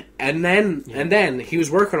now. And then he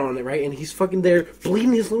was working on it, right? And he's fucking there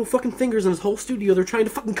bleeding his little fucking fingers in his whole studio. They're trying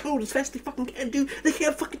to fucking code as fast as they fucking can, dude. They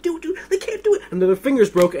can't fucking do it, dude. They can't do it. And then their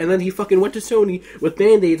fingers broke, and then he fucking went to Sony with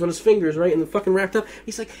Band-Aids on his fingers, right? And then fucking wrapped up.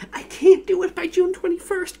 He's like, I can't do it by June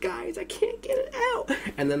 21st, guys. I can't get it out.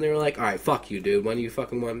 And then they were like, all right, fuck you, dude. When do you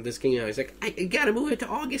fucking want this game out? He's like, I gotta move it to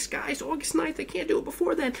August, guys. August 9th. I can't do it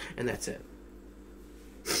before then. And that's it.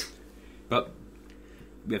 But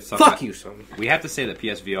we have to talk Fuck about- you, Sony. We have to say that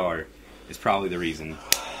PSVR is probably the reason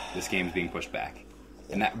this game is being pushed back,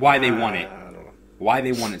 and that why they want it. I don't know. Why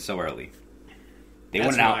they want it so early. They That's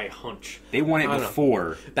want it out. my hunch. They want it I don't know.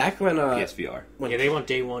 before Back when PSVR. Yeah, they want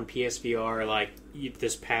day one PSVR. Like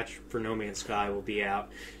this patch for No Man's Sky will be out,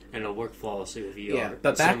 and it'll work flawlessly with VR. Yeah, but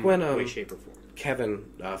in back some when, way, shape, or form. Kevin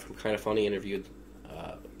from Kind of Funny interviewed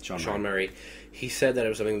Sean Murray. He said that it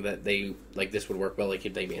was something that they this would work well, like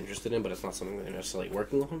they'd be interested in, but it's not something they're necessarily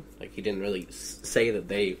working on. Like he didn't really say that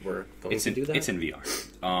they were going to do that. It's in VR.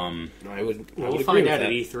 No, I would. We'll agree find with out that.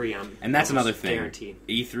 at E3. And that's almost another thing. Guaranteed.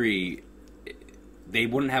 E3, they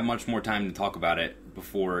wouldn't have much more time to talk about it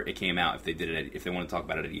before it came out if they did it. If they want to talk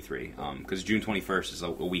about it at E3, because June 21st is a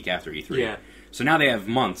week after E3. Yeah. So now they have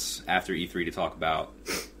months after E3 to talk about,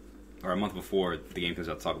 or a month before the game comes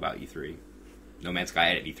out to talk about E3. No Man's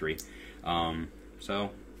Sky at E3. So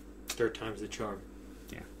Third time's the charm.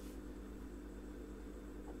 yeah,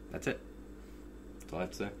 that's it. That's all I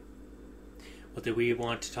have to say. What did we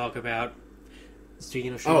want to talk about?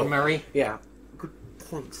 Speaking of Sean Murray, Yeah. Good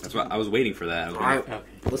points. That's what I was waiting for that. I was waiting-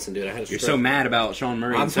 okay. Listen, dude, I had a You're stroke. so mad about Sean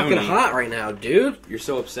Murray I'm and fucking Sony. hot right now, dude. You're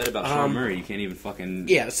so upset about Sean Murray. You can't even fucking.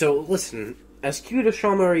 Yeah, so listen, as cute as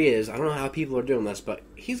Sean Murray is, I don't know how people are doing this, but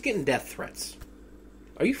he's getting death threats.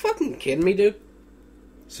 Are you fucking kidding me, dude?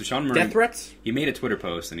 So Sean Murray, Death threats? he made a Twitter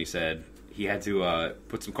post and he said he had to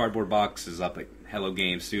put some cardboard boxes up at Hello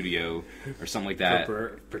Games Studio or something like that,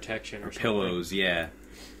 For protection or something. pillows, yeah.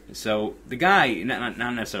 So the guy, not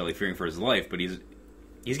necessarily fearing for his life, but he's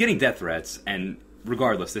getting death threats, and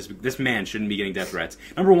regardless, this man shouldn't be getting death threats.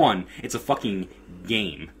 Number one, it's a fucking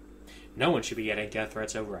game. No one should be getting death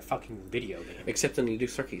threats over a fucking video game. Except when you do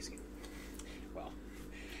Sarkeesian. Well,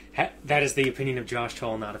 that is the opinion of Josh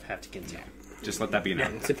Toll, not of Haptikin's. Just let that be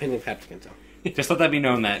known. It's the opinion of Haptikin's. Just let that be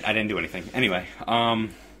known that I didn't do anything. Anyway,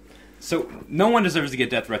 so no one deserves to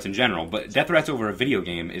get death threats in general, but death threats over a video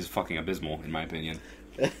game is fucking abysmal, in my opinion.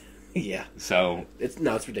 Yeah. So It's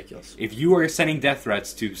ridiculous. if you are sending death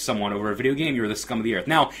threats to someone over a video game, you're the scum of the earth.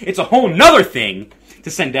 Now, it's a whole nother thing to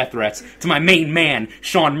send death threats to my main man,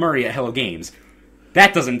 Sean Murray at Hello Games.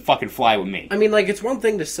 That doesn't fucking fly with me. I mean, like, it's one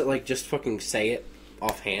thing to, like, just fucking say it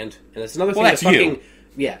offhand, and it's another thing Well, that's to fucking... you.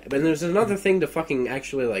 Yeah, but there's another thing to fucking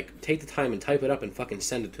actually, like, take the time and type it up and fucking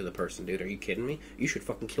send it to the person, dude. Are you kidding me? You should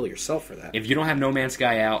fucking kill yourself for that. If you don't have No Man's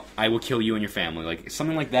Sky out, I will kill you and your family. Like,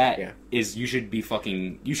 something like that Yeah. is, you should be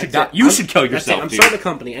fucking... You should That's die. it. You should kill That's it. yourself, I'm dude. starting a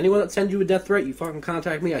company. Anyone that sends you a death threat, you fucking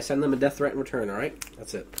contact me. I send them a death threat in return, alright?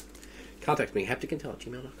 That's it. Contact me.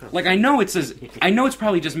 hapticintel@gmail.com. Like, I know it's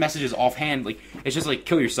probably just messages offhand. Like, it's just like,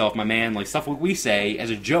 kill yourself, my man. Like, stuff we say as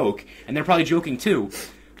a joke, and they're probably joking too.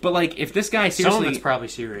 But, like, if this guy seriously... Some of it's probably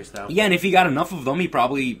serious, though. Yeah, and if he got enough of them, he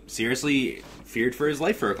probably seriously feared for his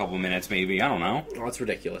life for a couple minutes, maybe. I don't know. Oh, it's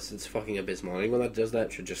ridiculous. It's fucking abysmal. Anyone that does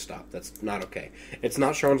that should just stop. That's not okay. It's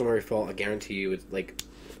not Sean Murray's fault. I guarantee you. It's like...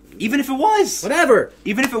 Even if it was. Whatever!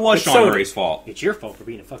 Even if it was It's Sean Sony. Murray's fault. It's your fault for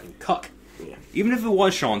being a fucking cuck. Yeah. Even if it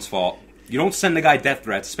was Sean's fault, you don't send the guy death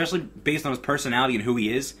threats, especially based on his personality and who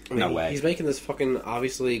he is. I mean, No way. He's making this fucking,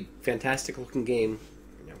 obviously, fantastic-looking game,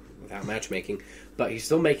 you know, without matchmaking, but he's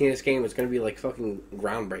still making this game. It's going to be, like, fucking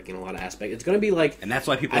groundbreaking in a lot of aspects. It's going to be like... And that's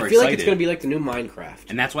why people are I feel excited. like it's going to be like the new Minecraft.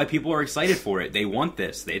 And that's why people are excited for it. They want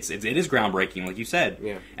this. It is groundbreaking, like you said.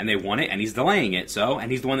 Yeah. And they want it, and he's delaying it,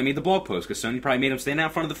 and he's the one that made the blog post, because Sony probably made him stand out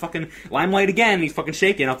in front of the fucking limelight again, and he's fucking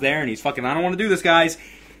shaking up there, and he's fucking, I don't want to do this, guys.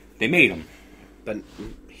 They made him. But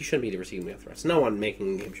he shouldn't be receiving death threats. No one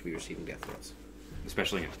making a game should be receiving death threats.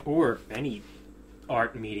 Especially him. Or any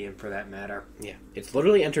art medium, for that matter. Yeah. It's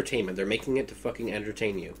literally entertainment. They're making it to fucking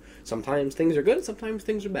entertain you. Sometimes things are good, sometimes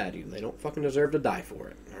things are bad. They don't fucking deserve to die for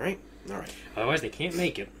it. Alright? Alright. Otherwise, they can't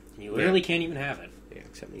make it. You literally can't even have it. Yeah,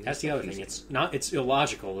 except me. That's the other thing. It's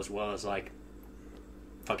illogical as well as, like,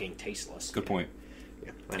 fucking tasteless. Good point.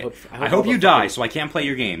 Yeah. I hope you die, so I can't play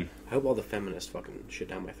your game. I hope all the feminists fucking shit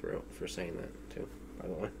down my throat for saying that, too, by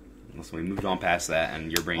the way. Listen, we moved on past that,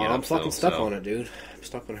 and you're bringing it up I'm fucking still, stuck so. on it, dude. I'm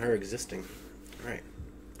stuck on her existing. Alright.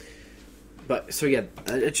 But, so yeah,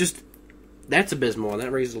 it's just... That's abysmal, and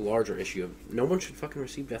that raises a larger issue of no one should fucking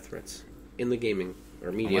receive death threats in the gaming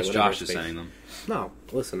or media. Unless whatever Josh is space. sending them. No,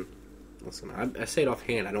 listen. I say it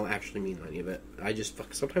offhand. I don't actually mean any of it. I just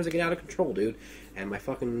sometimes I get out of control, dude, and my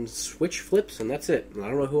fucking switch flips, and that's it. And I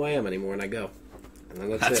don't know who I am anymore, and I go. And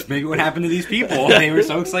then that's it. maybe what happened to these people. They were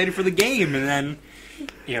so excited for the game, and then...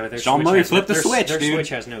 Yeah, their Sean Switch Murray has flipped the their, switch, Their dude. Switch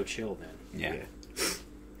has no chill, then. Yeah.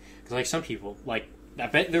 Because, like, some people, like, I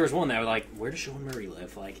bet there was one that was like, where does Sean Murray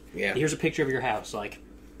live? Like, Yeah. here's a picture of your house. Like,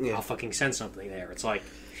 Yeah. I'll fucking send something there. It's like,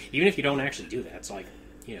 even if you don't actually do that, it's like,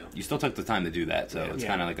 you know. You still took the time to do that, so it's Yeah.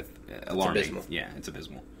 kind of like alarming. abysmal. Yeah, it's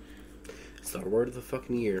abysmal. It's the word of the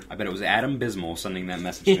fucking year. I bet it was Adam Bismal sending that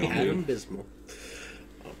message to him, Adam dude. Bismal.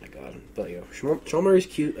 Oh my god. But yo, Sean Murray's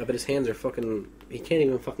cute. I bet his hands are fucking... He can't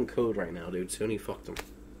even fucking code right now, dude. Sony fucked him.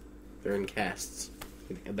 They're in casts.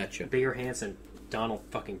 I bet you. Bigger hands than Donald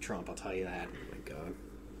fucking Trump, I'll tell you that. Oh my god.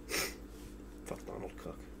 Fuck Donald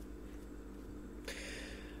Cook.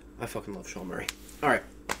 I fucking love Sean Murray. Alright.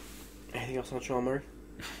 Anything else on Sean Murray?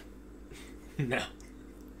 No.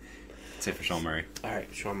 That's it for Sean Murray. Alright,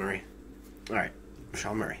 Sean Murray. Alright,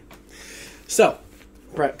 Sean Murray. So,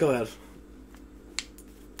 Brett, go ahead.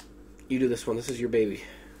 You do this one. This is your baby.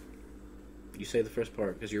 You say the first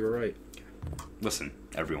part, because you were right. Listen,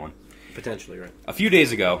 everyone. Potentially right. A few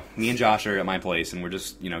days ago, me and Josh are at my place, and we're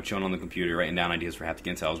just, chilling on the computer, writing down ideas for Haptic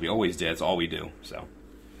Intel, as we always did. That's all we do. So,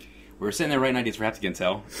 we were sitting there writing ideas for Haptic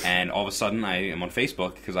Intel, and all of a sudden, I am on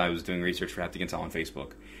Facebook, because I was doing research for Haptic Intel on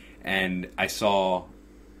Facebook, and I saw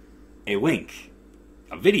a link,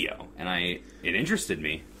 a video, and it interested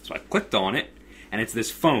me. So I clicked on it, and it's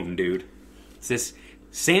this phone, dude. It's this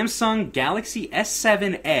Samsung Galaxy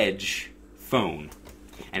S7 Edge phone.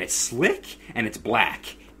 And it's slick, and it's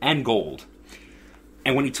black, and gold.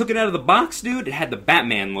 And when he took it out of the box, dude, it had the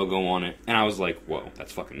Batman logo on it. And I was like, whoa,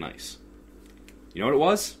 that's fucking nice. You know what it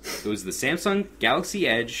was? It was the Samsung Galaxy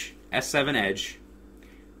Edge, S7 Edge,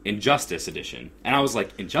 Injustice Edition. And I was like,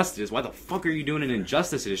 Injustice? Why the fuck are you doing an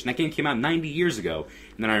Injustice Edition? That game came out 90 years ago.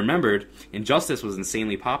 And then I remembered, Injustice was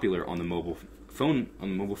insanely popular on the mobile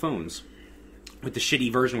phones. With the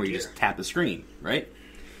shitty version where you just tap the screen, right?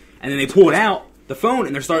 And then they pull it out, the phone,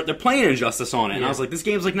 and they're playing Injustice on it. And I was like, this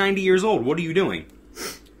game's like 90 years old. What are you doing?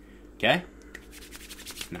 Okay?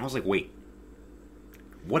 And I was like, wait.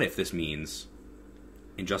 What if this means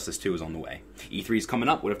Injustice 2 is on the way? E3 is coming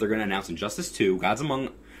up. What if they're going to announce Injustice 2, Gods Among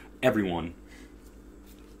Everyone,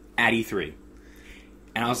 at E3?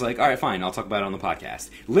 And I was like, alright, fine. I'll talk about it on the podcast.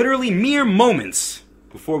 Literally mere moments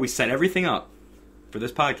before we set everything up for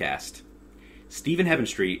this podcast, Stephen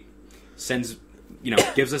Heavenstreet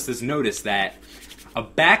gives us this notice that a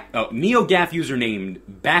NeoGAF user named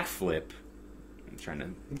Backflip, I'm trying to...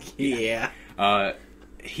 Yeah.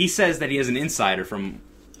 he says that he has an insider from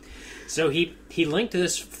So he linked to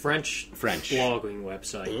this French blogging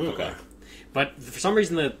website. Okay. But for some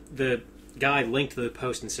reason, the guy linked to the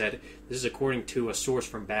post and said, this is according to a source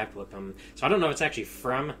from Backflip. So I don't know if it's actually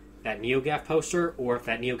from that NeoGAF poster, or if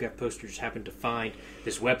that NeoGAF poster just happened to find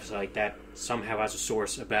this website that somehow has a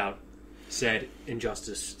source about said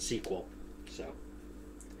Injustice sequel. So,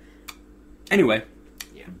 anyway,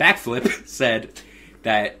 yeah. Backflip said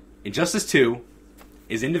that Injustice 2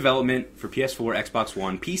 is in development for PS4, Xbox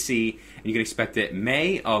One, PC, and you can expect it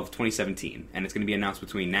May of 2017, and it's going to be announced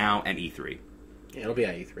between now and E3. Yeah, it'll be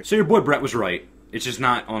at E3. So your boy Brett was right. It's just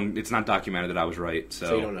not on. It's not documented that I was right.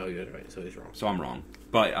 So you don't know you're right. So he's wrong. So I'm wrong.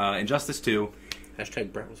 But Injustice 2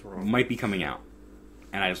 Hashtag Brett was wrong. might be coming out,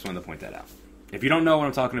 and I just wanted to point that out. If you don't know what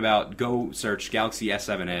I'm talking about, go search Galaxy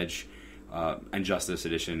S7 Edge Injustice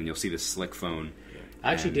Edition, and you'll see this slick phone.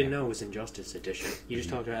 I actually didn't know it was Injustice Edition. You just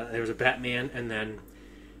talked about there was a Batman, and then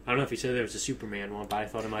I don't know if you said there was a Superman one, but I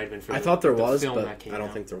thought it might have been for I thought there the was, film but that came I don't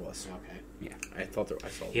out. think there was. Okay. Yeah. I thought there. I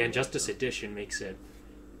saw. Yeah, Injustice Edition makes it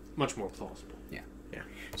much more plausible. Yeah. Yeah.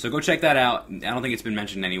 So go check that out. I don't think it's been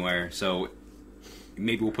mentioned anywhere, so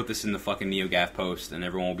maybe we'll put this in the fucking NeoGAF post, and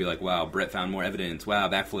everyone will be like, wow, Brett found more evidence. Wow,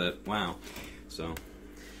 Backflip. Wow. So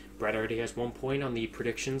Brett already has 1 point on the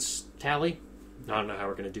predictions tally. I don't know how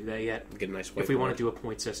we're going to do that yet. Get a nice whiteboard. If we want to do a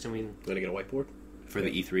point system, we Gonna get a whiteboard. for the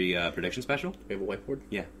E3 prediction special? We have a whiteboard.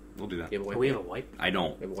 Yeah, we'll do that. You have a whiteboard. we have a wipe. I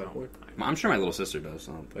don't. We have a whiteboard. I'm sure my little sister does.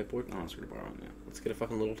 So Whiteboard. I'll ask her to borrow it. Yeah. Let's get a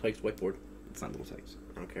fucking Little Tykes whiteboard. It's not little text.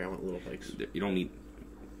 I don't care. I want Little Tykes. You don't need...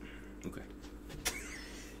 Okay.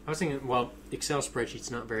 I was thinking, well, Excel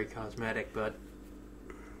spreadsheet's not very cosmetic, but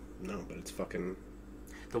No, but it's fucking.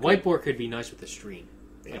 the whiteboard could be nice with the stream.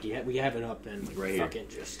 Yeah. Like, we have it up and Like we right here. fucking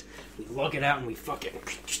just, we lug it out and we fucking,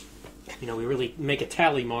 we really make a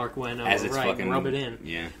tally mark when As it's right, fucking... rub it in.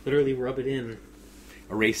 Yeah. Literally rub it in.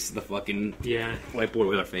 Erase the fucking Yeah. whiteboard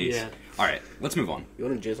with our face. Yeah. Alright, let's move on. You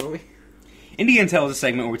want to jizz on me? Indie Intel is a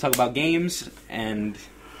segment where we talk about games and...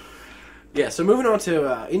 Yeah, so moving on to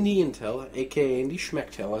Indie Intel, aka Indie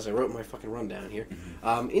Schmecktel, as I wrote in my fucking rundown here.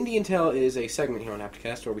 Indie Intel is a segment here on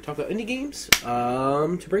Aptcast where we talk about indie games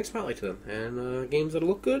to bring spotlight to them. And games that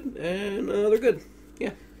look good, and they're good.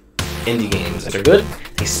 Yeah. Indie games that are good.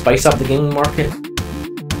 They spice up the gaming market.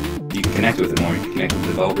 You can connect with it more. You can connect with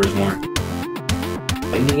developers more.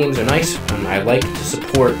 Indie games are nice, and I like to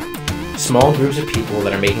support small groups of people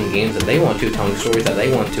that are making games that they want to, telling stories that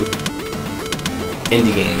they want to.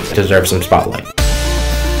 Indie games deserve some spotlight.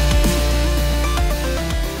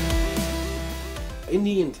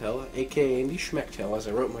 Indie Intel, aka Indie Schmecktel, as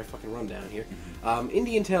I wrote in my fucking rundown here.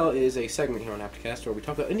 Indie Intel is a segment here on Aptcast where we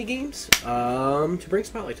talk about indie games to bring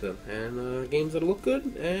spotlight to them. And games that look good,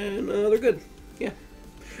 and they're good. Yeah.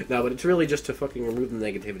 No, but it's really just to fucking remove the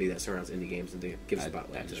negativity that surrounds indie games and to give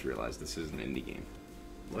spotlight I to just them. realized this is an indie game.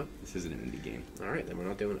 What? This isn't an indie game. Alright, then we're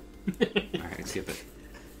not doing it. Alright, skip it.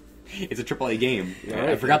 It's a AAA game.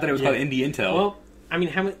 Alright. I forgot that it was called Yeah. Indie Intel. Well, I mean,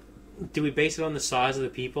 how much do we base it on the size of the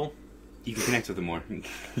people? You can connect with them more. You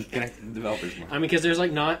can connect with the developers more. I mean, because there's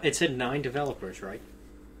it said 9 developers, right?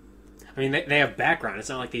 I mean, they have background. It's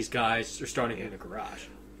not like these guys are starting in a garage.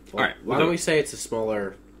 Well, Alright, why well, don't we say it's a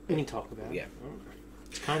smaller... We can talk about it. Yeah.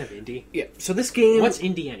 It's kind of indie. Yeah, so this game... What's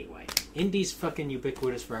indie anyway? Indie's fucking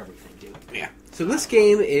ubiquitous for everything, dude. Yeah. So this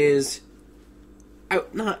game is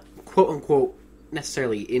not quote unquote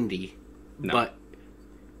necessarily indie, No. but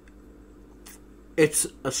it's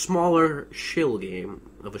a smaller shill game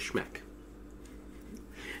of a schmeck.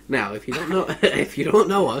 Now, if you don't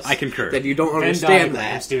know, us, I concur. Then you don't Venn understand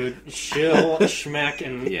diagrams, that. dude. Shill, schmeck,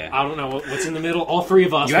 and Yeah. I don't know what's in the middle. All three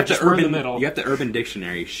of us You are have just to we're in the urban. middle. You have the Urban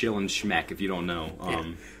Dictionary, shill and schmeck. If you don't know,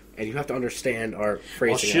 And you have to understand our well,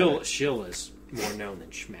 phrasing. of it. shill is more known than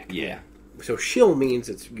schmeck. yeah. So shill means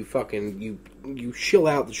it's you fucking you shill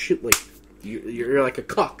out the shit like you're like a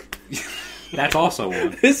cuck. That's also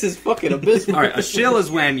one. This is fucking abysmal. All right, a shill is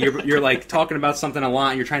when you're like talking about something a lot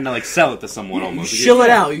and you're trying to like sell it to someone You almost. shill it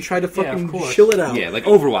out. You try to Yeah, fucking of course. shill it out. Yeah, like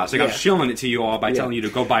Overwatch. Like I'm Yeah. shilling it to you all by Yeah. telling you to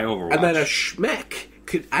go buy Overwatch. And then a schmeck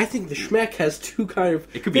could. I think the schmeck has two kind of.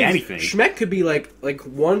 It could be things. anything. Schmeck could be like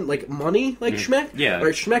one like money like schmeck. Yeah. Or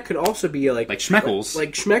schmeck could also be like Schmeckles.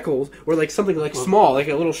 like schmeckles, or like something like small, like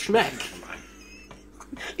a little schmeck.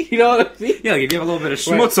 You know what I mean? Yeah, like if you have a little bit of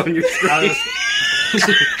schmutz on your screen. I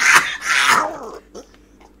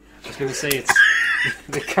was going to say it's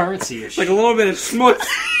the currency issue. Like a little bit of schmutz.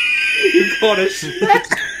 You call it a schmeck.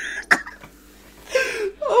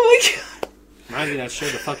 Oh my god! Reminds me of that show,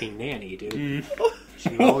 The Fucking Nanny, dude. Mm.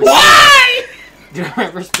 She always- Why? Do you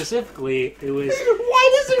remember specifically? It was Why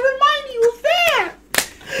does it remind you of that?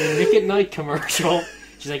 the Nick at Night commercial.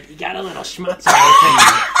 She's like, you got a little schmutz on your thing.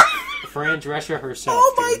 Fran Drescher herself.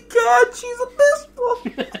 Oh my dude. god, she's abysmal.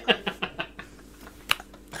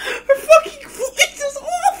 Her fucking voice is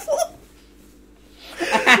awful.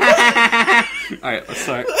 Alright, let's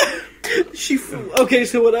start. Okay,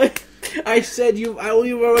 so what I said, I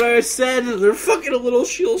only remember what I said. They're fucking a little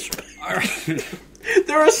shield. Alright.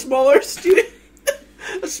 They're a smaller student,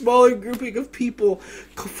 a smaller grouping of people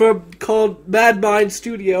called Mad Mind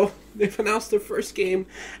Studio. They've announced their first game,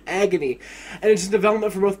 Agony, and it's in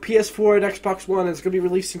development for both PS4 and Xbox One, and it's going to be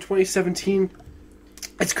released in 2017.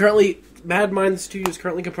 It's currently... Mad Mind Studio is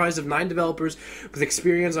currently comprised of 9 developers with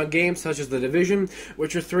experience on games such as The Division,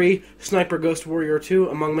 Witcher 3, Sniper Ghost Warrior 2,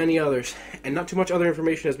 among many others. And not too much other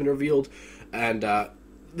information has been revealed. And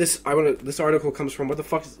this article comes from, what the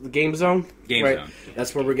fuck is the Game Zone? Game Zone.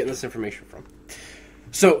 That's where we're getting this information from.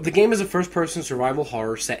 So, the game is a first-person survival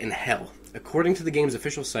horror set in hell. According to the game's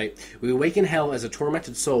official site, we awaken hell as a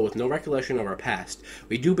tormented soul with no recollection of our past.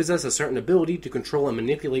 We do possess a certain ability to control and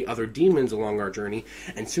manipulate other demons along our journey,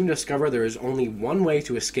 and soon discover there is only one way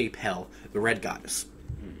to escape hell, the Red Goddess.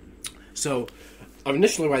 So,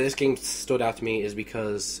 initially why this game stood out to me is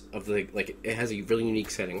because of it has a really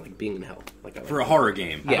unique setting, like being in hell. For a horror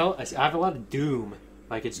game. Yeah. I have a lot of Doom.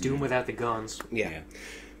 Like, it's Doom without the guns. Yeah.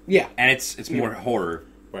 And it's more horror.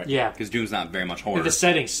 Right. Yeah. Because Doom's not very much horror. The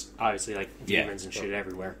setting's obviously like demons and shit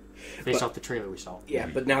everywhere. Based off the trailer we saw. Yeah,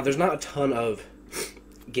 but now there's not a ton of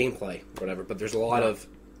gameplay or whatever, but there's a lot of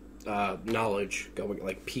knowledge going,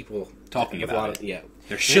 like people talking about it. Yeah.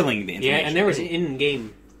 They're shilling the information. Yeah, and there was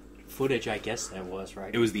in-game footage, I guess that was,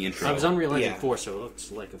 right? It was the intro. It was Unreal Engine 4, so it looked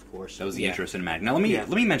slick, of course. That was the intro cinematic. Now let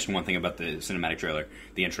me mention one thing about the cinematic trailer,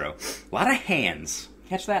 the intro. A lot of hands.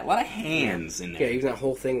 Catch that? A lot of hands in there. Yeah, even that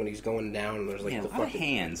whole thing when he's going down and there's like a lot of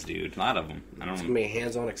hands, dude. A lot of them. I don't know. It's gonna be a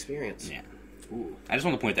hands-on experience. Yeah. Ooh. I just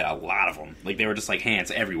want to point that out. A lot of them. Like, they were just like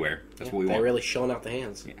hands everywhere. That's what we want. They're really showing out the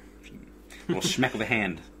hands. Yeah. A little schmeck of a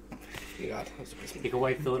hand. Oh God. You can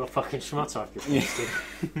wipe the little fucking schmutz off your face,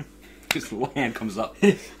 dude. Just the little hand comes up.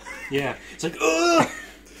 Yeah. It's like, ugh!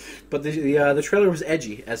 But the trailer was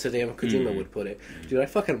edgy, as Hideo Kojima would put it. Dude, I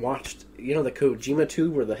fucking watched, the Kojima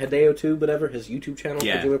Tube, or the Hideo Tube, whatever, his YouTube channel,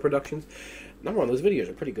 Kojima Productions. Number one, those videos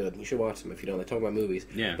are pretty good. You should watch them if you don't. They talk about movies.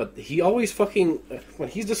 Yeah. But he always fucking, when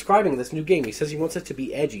he's describing this new game, he says he wants it to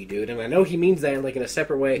be edgy, dude. And I know he means that in a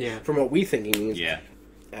separate way from what we think he means. Yeah.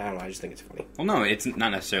 I don't know, I just think it's funny. Well, no, it's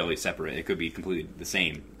not necessarily separate. It could be completely the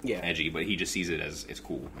same, edgy, but he just sees it as it's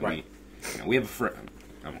cool. And right. We have a friend.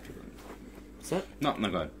 What's that? No,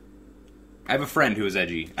 go ahead. I have a friend who is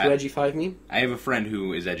edgy. Too edgy 5 meme? I have a friend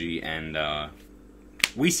who is edgy, and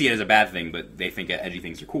we see it as a bad thing, but they think edgy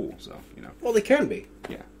things are cool, so, Well, they can be.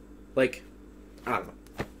 Yeah. Like, I don't know.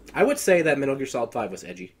 I would say that Metal Gear Solid 5 was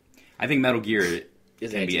edgy. I think Metal Gear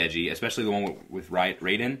can edgy. be edgy, especially the one with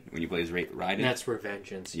Raiden, when you play as Raiden. That's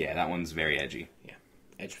Revengeance. Yeah, that one's very edgy. Yeah.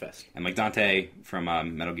 Edge Fest. And like Dante from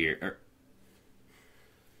Metal Gear...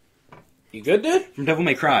 You good, dude? From Devil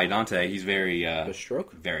May Cry, Dante, he's very... a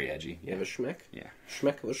stroke? Very edgy. You have a schmeck? Yeah.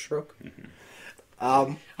 Schmeck of a stroke?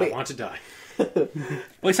 Mm-hmm. I want to die.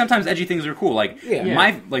 Like, sometimes edgy things are cool. Like, Yeah.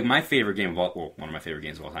 my favorite game of all... Well, one of my favorite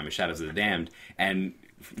games of all time is Shadows of the Damned, and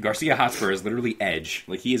Garcia Hotspur is literally Edge.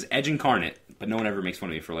 Like, he is Edge incarnate, but no one ever makes fun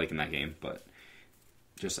of me for liking that game, but...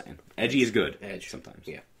 Just saying. Edgy is good. Edge. Sometimes.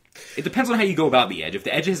 Yeah. It depends on how you go about the edge. If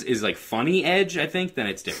the edge is like, funny edge, I think, then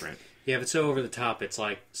it's different. Yeah, if it's so over the top, it's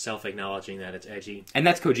like self-acknowledging that it's edgy. And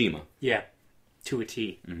that's Kojima. Yeah. To a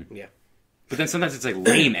T. Mm-hmm. Yeah. But then sometimes it's like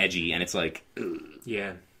lame edgy, and it's like...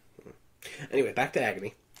 Yeah. Anyway, back to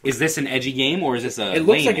Agony. Is this an edgy game, or is this a It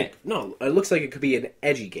looks lame like it looks like it could be an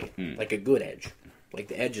edgy game. Like a good edge. Like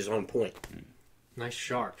the edge is on point. Nice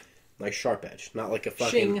sharp. Nice sharp edge. Not like a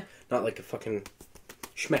fucking... Shing. Not like a fucking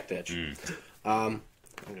schmecked edge. I'm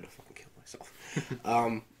gonna fucking kill myself.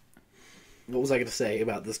 What was I gonna say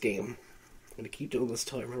about this game? I'm gonna keep doing this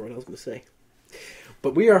until I remember what I was gonna say.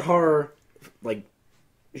 But we are horror,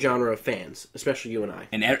 genre fans, especially you and I.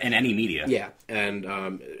 in any media. Yeah, and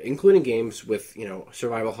including games with,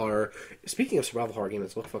 survival horror. Speaking of survival horror games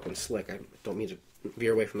that look fucking slick, I don't mean to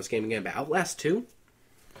veer away from this game again, but Outlast 2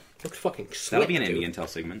 looks fucking slick. That'll be an dude. indie Intel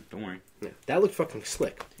segment. Don't worry. Yeah, that looked fucking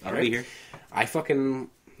slick. I'll be here.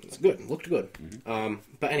 It's good. Looked good.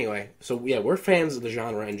 But anyway, so yeah, we're fans of the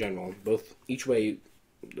genre in general. Both, each way,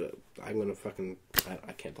 I'm gonna fucking...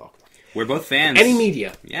 I can't talk. We're both fans. Any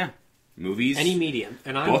media. Yeah. Movies. Any medium.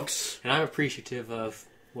 And Books. I'm appreciative of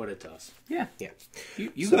what it does. Yeah. Yeah.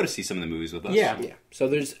 You go to see some of the movies with us. Yeah. Yeah. So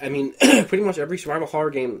there's, I mean, pretty much every survival horror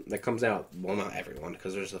game that comes out, well, not everyone,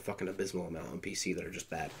 because there's a fucking abysmal amount on PC that are just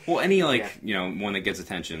bad. Well, any, like, Yeah. One that gets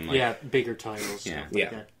attention. Like, Yeah, bigger titles. Yeah. stuff like Yeah.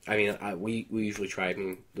 that. I mean, we usually try, I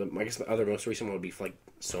mean, I guess the other most recent one would be, like,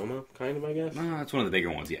 Soma, kind of, I guess. that's one of the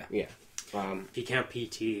bigger ones, yeah. Yeah. If you count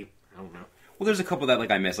PT, I don't know. Well, there's a couple that,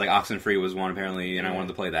 like, I missed. Like, Oxenfree was one, apparently, and I wanted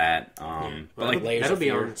to play that. But, like, Layers that'll of be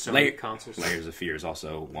Fear. on some Layer- consoles. Layers of Fear is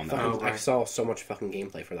also one that Fucking, Oh, I right. saw so much fucking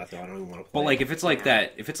gameplay for that, though. I don't even want to play But, like, it. if it's like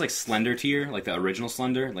that, if it's, like, Slender tier, like the original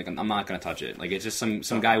Slender, like, I'm not gonna touch it. Like, it's just some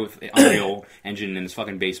guy with Unreal Engine in his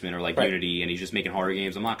fucking basement, or, like, Right. Unity, and he's just making horror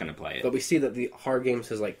games. I'm not gonna play it. But we see that the horror games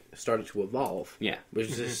has, like, started to evolve. Yeah.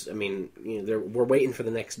 Which is, I mean, we're waiting for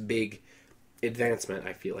the next big advancement,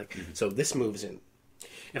 I feel like. So this moves in.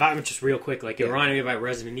 If I'm just real quick, like, it Yeah. reminded me about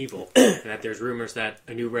Resident Evil, and that there's rumors that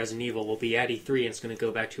a new Resident Evil will be at E3 and it's going to go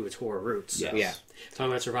back to its horror roots. Yes. Yeah.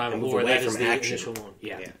 Talking about survival And move horror, away that is from the action. initial one.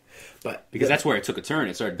 Yeah. Yeah. But Because that's where it took a turn.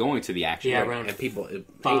 It started going to the action. Yeah, Right. around and people...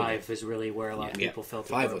 5 is really where a lot of Yeah, people felt it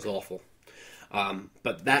 5 broke. was awful.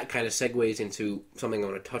 But that kind of segues into something I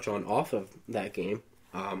want to touch on off of that game,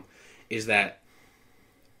 is that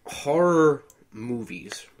horror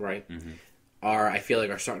movies, right, I feel like,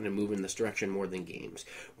 are starting to move in this direction more than games.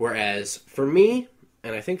 Whereas, for me,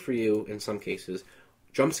 and I think for you in some cases,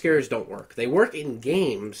 jump scares don't work. They work in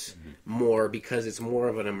games more because it's more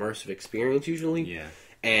of an immersive experience usually. Yeah.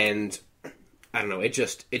 And, I don't know, it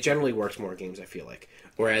generally works more in games, I feel like.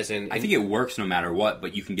 Whereas I think it works no matter what,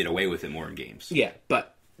 but you can get away with it more in games. Yeah,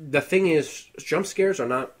 but the thing is, jump scares are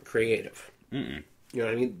not creative. You know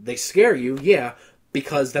what I mean? They scare you, yeah,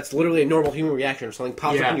 because that's literally a normal human reaction. If something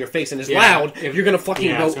pops Yeah. up in your face and is Yeah. loud, If- you're gonna fucking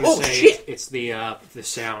Yeah, I was go, gonna oh say, shit! It's the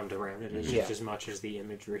sound around it is Yeah. just as much as the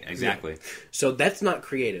imagery. Exactly. So that's not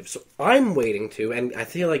creative. So I'm waiting to, and I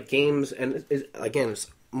feel like games, and again, it's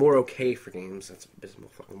more okay for games. That's abysmal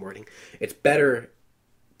fucking wording. It's better.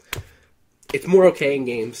 It's more okay in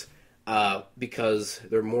games because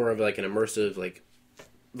they're more of like an immersive, like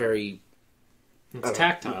very. It's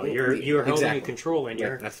tactile. You're holding Exactly. a control and Yeah,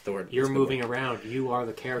 you're that's the word. You're That's a good moving around. You are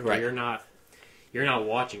the character. Right. You're not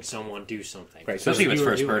watching someone do something. Right, Especially if it's You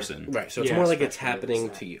are first doing- person. Right, so it's Yeah, more like it's especially happening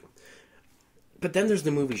with that. to you. But then there's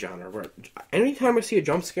the movie genre, where anytime I see a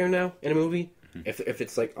jump scare now in a movie, if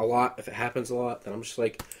it's like a lot, if it happens a lot, then I'm just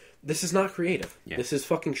like, this is not creative. Yeah. This is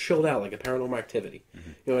fucking chilled out like a Paranormal Activity. You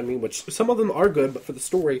know what I mean? Which some of them are good, but for the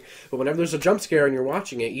story. But whenever there's a jump scare and you're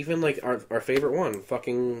watching it, even like our favorite one,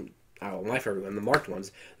 fucking, my favorite one, the marked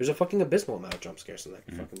ones, there's a fucking abysmal amount of jump scares in that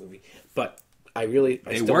fucking movie. But I They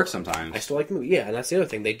still work sometimes. I still like the movie. Yeah, and that's the other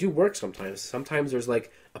thing. They do work sometimes. Sometimes there's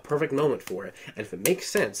like a perfect moment for it. And if it makes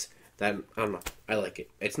sense, then I don't know. I like it.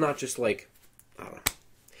 It's not just like, I don't know.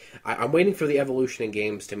 I'm waiting for the evolution in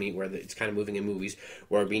games to meet where it's kind of moving in movies,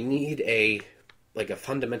 where we need a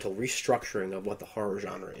fundamental restructuring of what the horror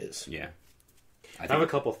genre is. Yeah. I have a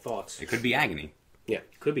couple thoughts. It could be agony. Yeah.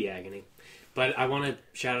 Could be agony, but I want to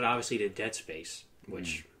shout out obviously to Dead Space,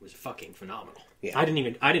 which was fucking phenomenal. Yeah. I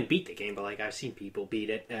didn't beat the game, but like I've seen people beat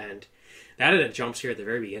it, and that had a jump scare at the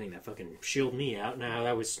very beginning that fucking shielded me out. Now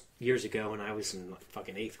that was years ago when I was in like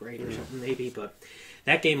fucking 8th grade or something maybe, but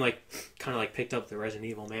that game like kind of like picked up the Resident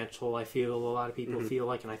Evil mantle. I feel a lot of people feel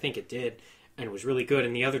like, and I think it did, and it was really good.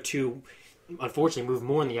 And the other two, unfortunately, moved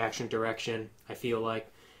more in the action direction. I feel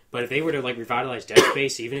like, but if they were to like revitalize Dead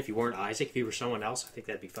Space, even if you weren't Isaac, if you were someone else, I think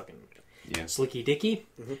that'd be fucking Yeah. slicky dicky.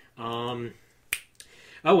 And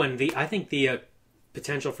I think the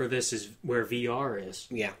potential for this is where VR is,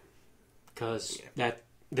 Yeah. because that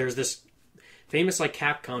there's this famous like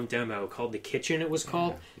Capcom demo called The Kitchen. It was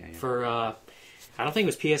called for I don't think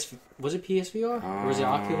it was was it PSVR or was it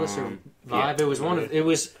Oculus or Vive? yeah. It was it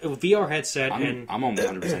was a VR headset, and I'm almost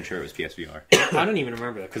 100% sure it was PSVR. I don't even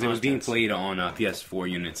remember that Because it was being played on PS4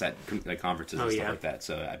 units at like conferences and Oh, stuff yeah. like that,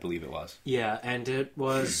 so I believe it was. Yeah, and it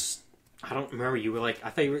was I don't remember. You were like I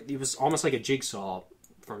thought it was almost like a jigsaw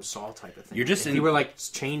from Saw type of thing. You're just And you were like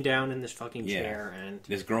chained down in this fucking Yeah. chair, and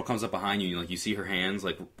This girl comes up behind you, and like you see her hands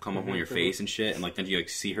like come up on your face and shit, and like then you like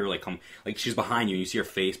see her like come like she's behind you, and you see her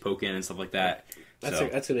face poke in and stuff like that. That's So,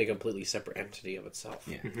 that's gonna be a completely separate entity of itself.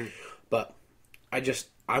 yeah. But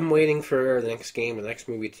I'm waiting for the next game, the next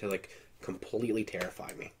movie to like completely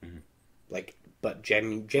terrify me, like, but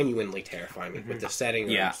genuinely terrify me with the setting.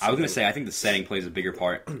 or Yeah, I was something. gonna say I think the setting plays a bigger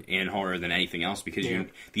part in horror than anything else because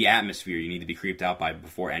the atmosphere you need to be creeped out by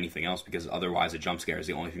before anything else because otherwise a jump scare is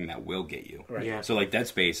the only thing that will get you. Right. Yeah. So like Dead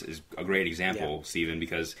Space is a great example, Yeah. Steven,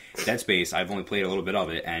 because Dead Space I've only played a little bit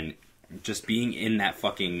of it and just being in that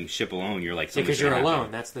fucking ship alone, you're like, Because you're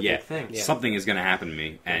alone. That's the big thing. Yeah. Something is going to happen to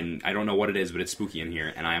me, and I don't know what it is, but it's spooky in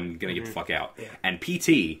here, and I'm going to get the fuck out. Yeah. And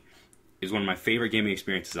PT is one of my favorite gaming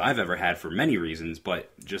experiences I've ever had for many reasons,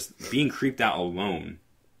 but just being creeped out alone,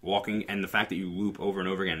 walking, and the fact that you loop over and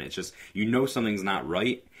over again, it's just, you know something's not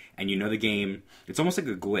right, and you know the game, it's almost like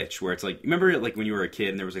a glitch, where it's like, remember like when you were a kid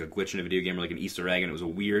and there was like a glitch in a video game or like an Easter egg and it was a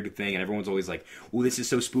weird thing and everyone's always like, oh, this is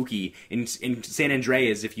so spooky. In San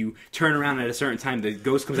Andreas, if you turn around at a certain time, the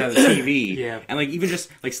ghost comes out of the TV. Yeah. And like even just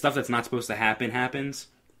like stuff that's not supposed to happen happens,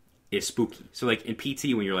 is spooky. So like in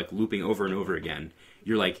PT, when you're like looping over and over again,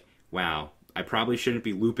 you're like, wow, I probably shouldn't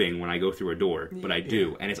be looping when I go through a door, but I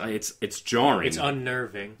do. And it's jarring. It's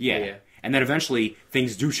unnerving. Yeah. And then eventually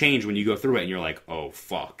things do change when you go through it and you're like, oh,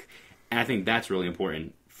 fuck. And I think that's really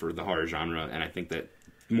important for the horror genre, and I think that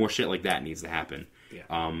more shit like that needs to happen.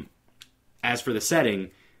 Yeah. As for the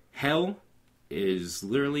setting, hell is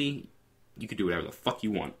literally, you could do whatever the fuck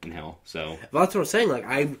you want in hell. So Well, that's what I'm saying. Like,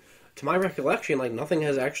 to my recollection, like nothing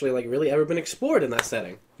has actually like really ever been explored in that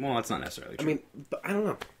setting. well, that's not necessarily true. I mean, but I don't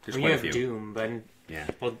know. There's You quite a have few. Doom, but Yeah.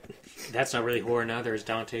 well, that's not really horror now. There's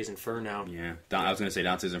Dante's Inferno. Yeah. I was going to say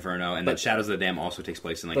Dante's Inferno, and then Shadows of the Dam also takes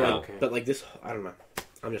place in like But, hell. Okay. but like this, I don't know.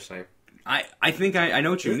 I'm just saying. I think I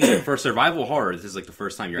know what you mean. For survival horror, this is like the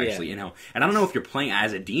first time you're actually in hell. And I don't know if you're playing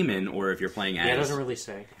as a demon or if you're playing as... Yeah, it doesn't really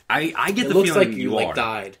say. I get It the looks feeling like you are. like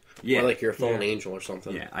died. Yeah. Or like you're a fallen Yeah. angel or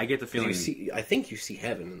something. Yeah, I get the feeling... I think you see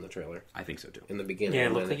heaven in the trailer. I think so too. In the beginning. Yeah, it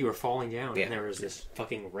and looked then- like you were falling down, Yeah. and there was this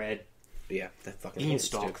fucking red Yeah, that fucking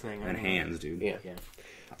beanstalk thing. thing. And hands, dude. Yeah. Yeah.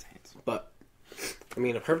 Lots of hands. But, I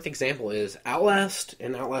mean, a perfect example is Outlast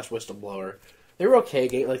and Outlast Whistleblower. They were okay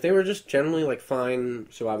games. Like, they were just generally, like, fine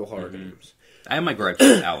survival horror games. I have my gripes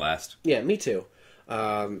with Outlast. Yeah, me too.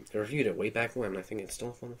 I reviewed it way back when. I think it's still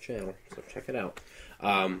up on the channel, so check it out.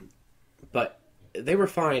 But they were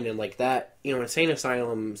fine, and, like, that, insane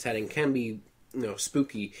asylum setting can be,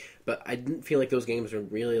 spooky, but I didn't feel like those games were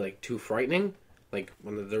really, like, too frightening. Like,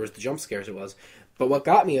 when there was the jump scares, it was. But what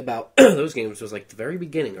got me about those games was, like, the very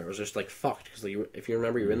beginning, where it was just, like, fucked. Because, like, if you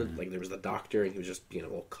remember, you were in the, like, there was the doctor, and he was just being a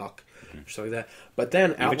little cuck, or stuff like that. But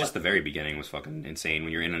then... Even just the very beginning was fucking insane.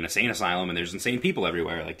 When you're in an insane asylum and there's insane people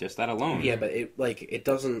everywhere, like, just that alone. Yeah, but it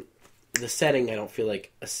doesn't... The setting, I don't feel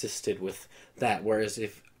like, assisted with that. Whereas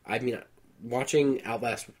watching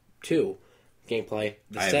Outlast 2 gameplay,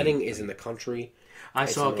 the setting is in the country... I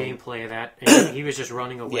saw gameplay of that, and he was just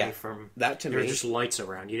running away Yeah, from... that to there me- were just lights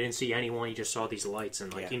around. You didn't see anyone, you just saw these lights,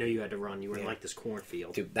 and, like, Yeah. you had to run. You were in, like, this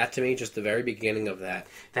cornfield. Dude, that to me, just the very beginning of that...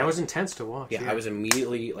 That was intense to watch. Yeah, I was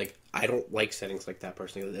immediately, like, I don't like settings like that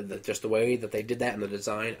personally. Just the way that they did that in the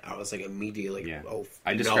design, I was, like, immediately, Yeah. oh,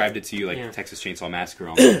 I no. described it to you like Yeah. Texas Chainsaw Massacre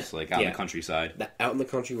almost, like out in Yeah. the countryside. That, out in the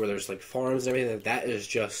country where there's, like, farms and everything, that is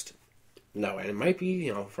just... No, and it might be,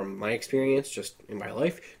 from my experience, just in my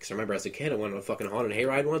life, because I remember as a kid, I went on a fucking haunted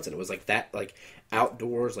hayride once, and it was, like, that, like,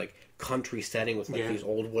 outdoors, like, country setting with, like, these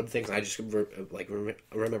old wood things. I just,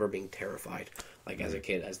 remember being terrified, like, as a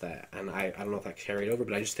kid, as that. And I don't know if that carried over,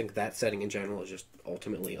 but I just think that setting in general is just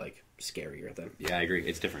ultimately, like, scarier than... Yeah, I agree.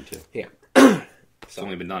 It's different too. Yeah. It's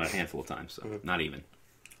only been done a handful of times, so not even.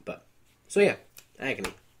 But, so yeah,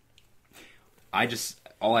 Agony.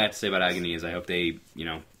 All I have to say about Agony is I hope they,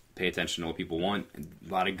 pay attention to what people want.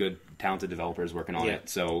 A lot of good, talented developers working on it,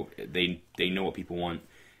 so they know what people want,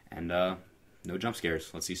 and no jump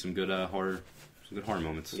scares. Let's see some good horror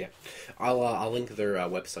moments. Yeah. I'll link their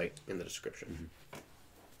website in the description.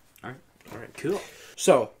 All right. Cool.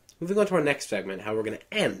 So, moving on to our next segment, how we're going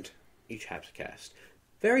to end each Hapscast.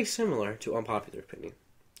 Very similar to Unpopular Opinion.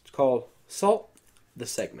 It's called Salt the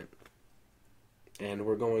Segment. And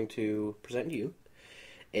we're going to present you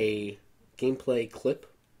a gameplay clip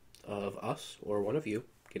of us, or one of you,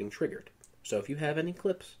 getting triggered. So if you have any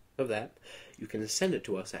clips of that, you can send it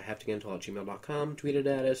to us at havetogetintal@gmail.com, tweet it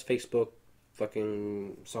at us, Facebook,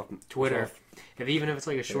 fucking... Twitter. Even if it's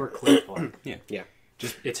like a short clip, like, Yeah.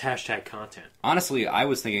 it's hashtag content. Honestly, I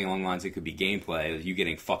was thinking along the lines it could be gameplay, you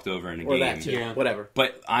getting fucked over in a Or game. that too. Yeah. Whatever.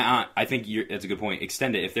 But I think that's a good point.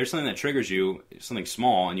 Extend it. If there's something that triggers you, something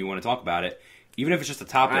small, and you want to talk about it, even if it's just a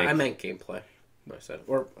topic. I meant gameplay. I said,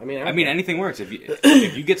 or I mean, Anything works. If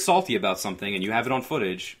you get salty about something and you have it on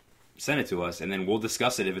footage, send it to us, and then we'll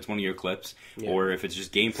discuss it if it's one of your clips, or if it's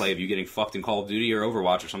just gameplay of you getting fucked in Call of Duty or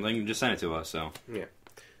Overwatch or something, just send it to us. So yeah.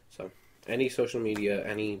 So any social media,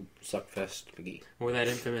 any suckfest McGee. Or that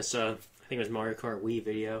infamous, I think it was Mario Kart Wii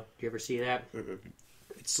video. Did you ever see that? Mm-hmm.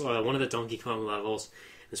 It's one of the Donkey Kong levels.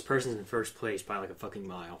 This person's in first place by like a fucking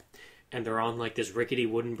mile, and they're on like this rickety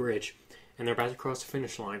wooden bridge. And they're about to cross the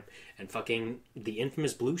finish line, and fucking the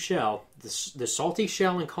infamous blue shell, the salty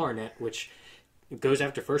shell incarnate, which goes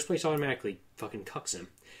after first place automatically, fucking cucks him.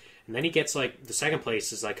 And then he gets, like, the second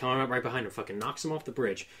place is, like, coming up right behind him, fucking knocks him off the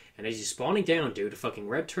bridge. And as he's spawning down, dude, a fucking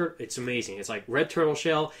red turtle, it's amazing. It's like red turtle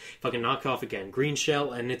shell, fucking knock off again, green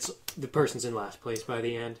shell, and it's the person's in last place by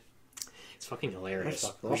the end. It's fucking hilarious.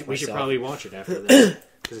 We should probably watch it after this.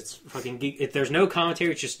 Because it's fucking if there's no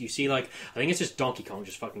commentary, it's just, you see, like, I think it's just Donkey Kong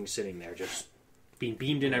just fucking sitting there, just being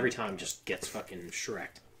beamed in every time, just gets fucking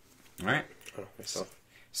Shrek'd. Alright. Oh, myself.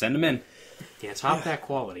 Send them in. Yeah, it's hot that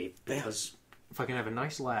quality, because if I can have a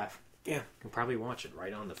nice laugh, Yeah. I can probably watch it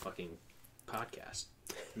right on the fucking podcast.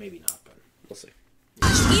 Maybe not, but We'll see.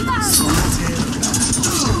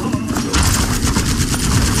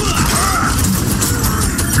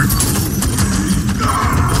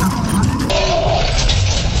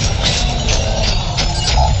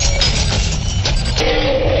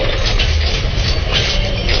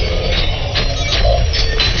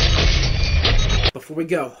 Before we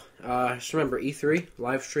go, just remember E3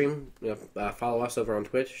 live stream. Follow us over on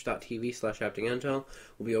twitch.tv/HapticIntel.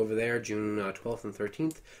 We'll be over there June 12th and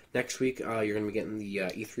 13th. Next week, you're going to be getting the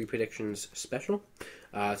E3 predictions special.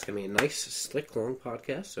 It's going to be a nice, slick, long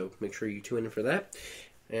podcast, so make sure you tune in for that.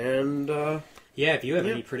 And yeah, if you have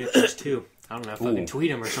any predictions too, I don't know, fucking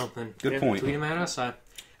tweet them or something. Good point. Tweet them at us. I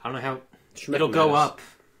don't know how Schmidt it'll go Matters. up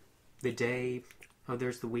the day. Oh,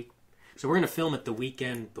 there's the week. So we're going to film it the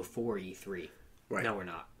weekend before E3. Right. No, we're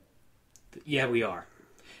not. Yeah, we are.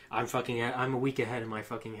 I'm a week ahead in my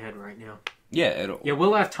fucking head right now. Yeah,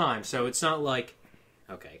 We'll have time, so it's not like,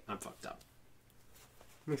 okay, I'm fucked up.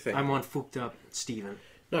 let me think. I'm on fucked up Steven.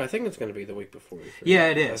 No, I think it's going to be the week before E3. Yeah,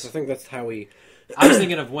 it is. I think that's how we... I was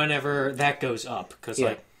thinking of whenever that goes up, because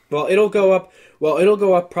like, Well, it'll go up. Well, it'll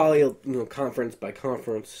go up probably conference by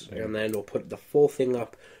conference, and then we'll put the full thing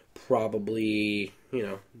up probably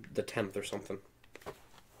the 10th or something.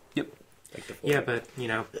 Yep. Like the full yeah, thing.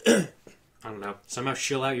 but I don't know. Somehow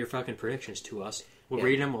shill out your fucking predictions to us. We'll Yeah.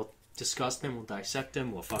 read them. We'll discuss them. We'll dissect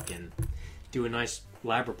them. We'll fucking do a nice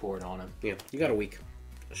lab report on them. Yeah, you got a week.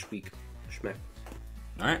 A schmeck.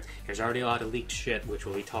 Alright. There's already a lot of leaked shit, which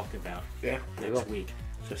we'll be talking about Yeah, next week.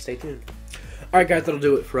 So stay tuned. Alright, guys, that'll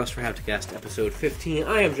do it for us for Hapticast episode 15.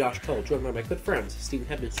 I am Josh Cole, joined by my good friends, Stephen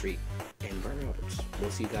Hebden Street and Brian Roberts. We'll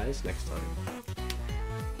see you guys next time.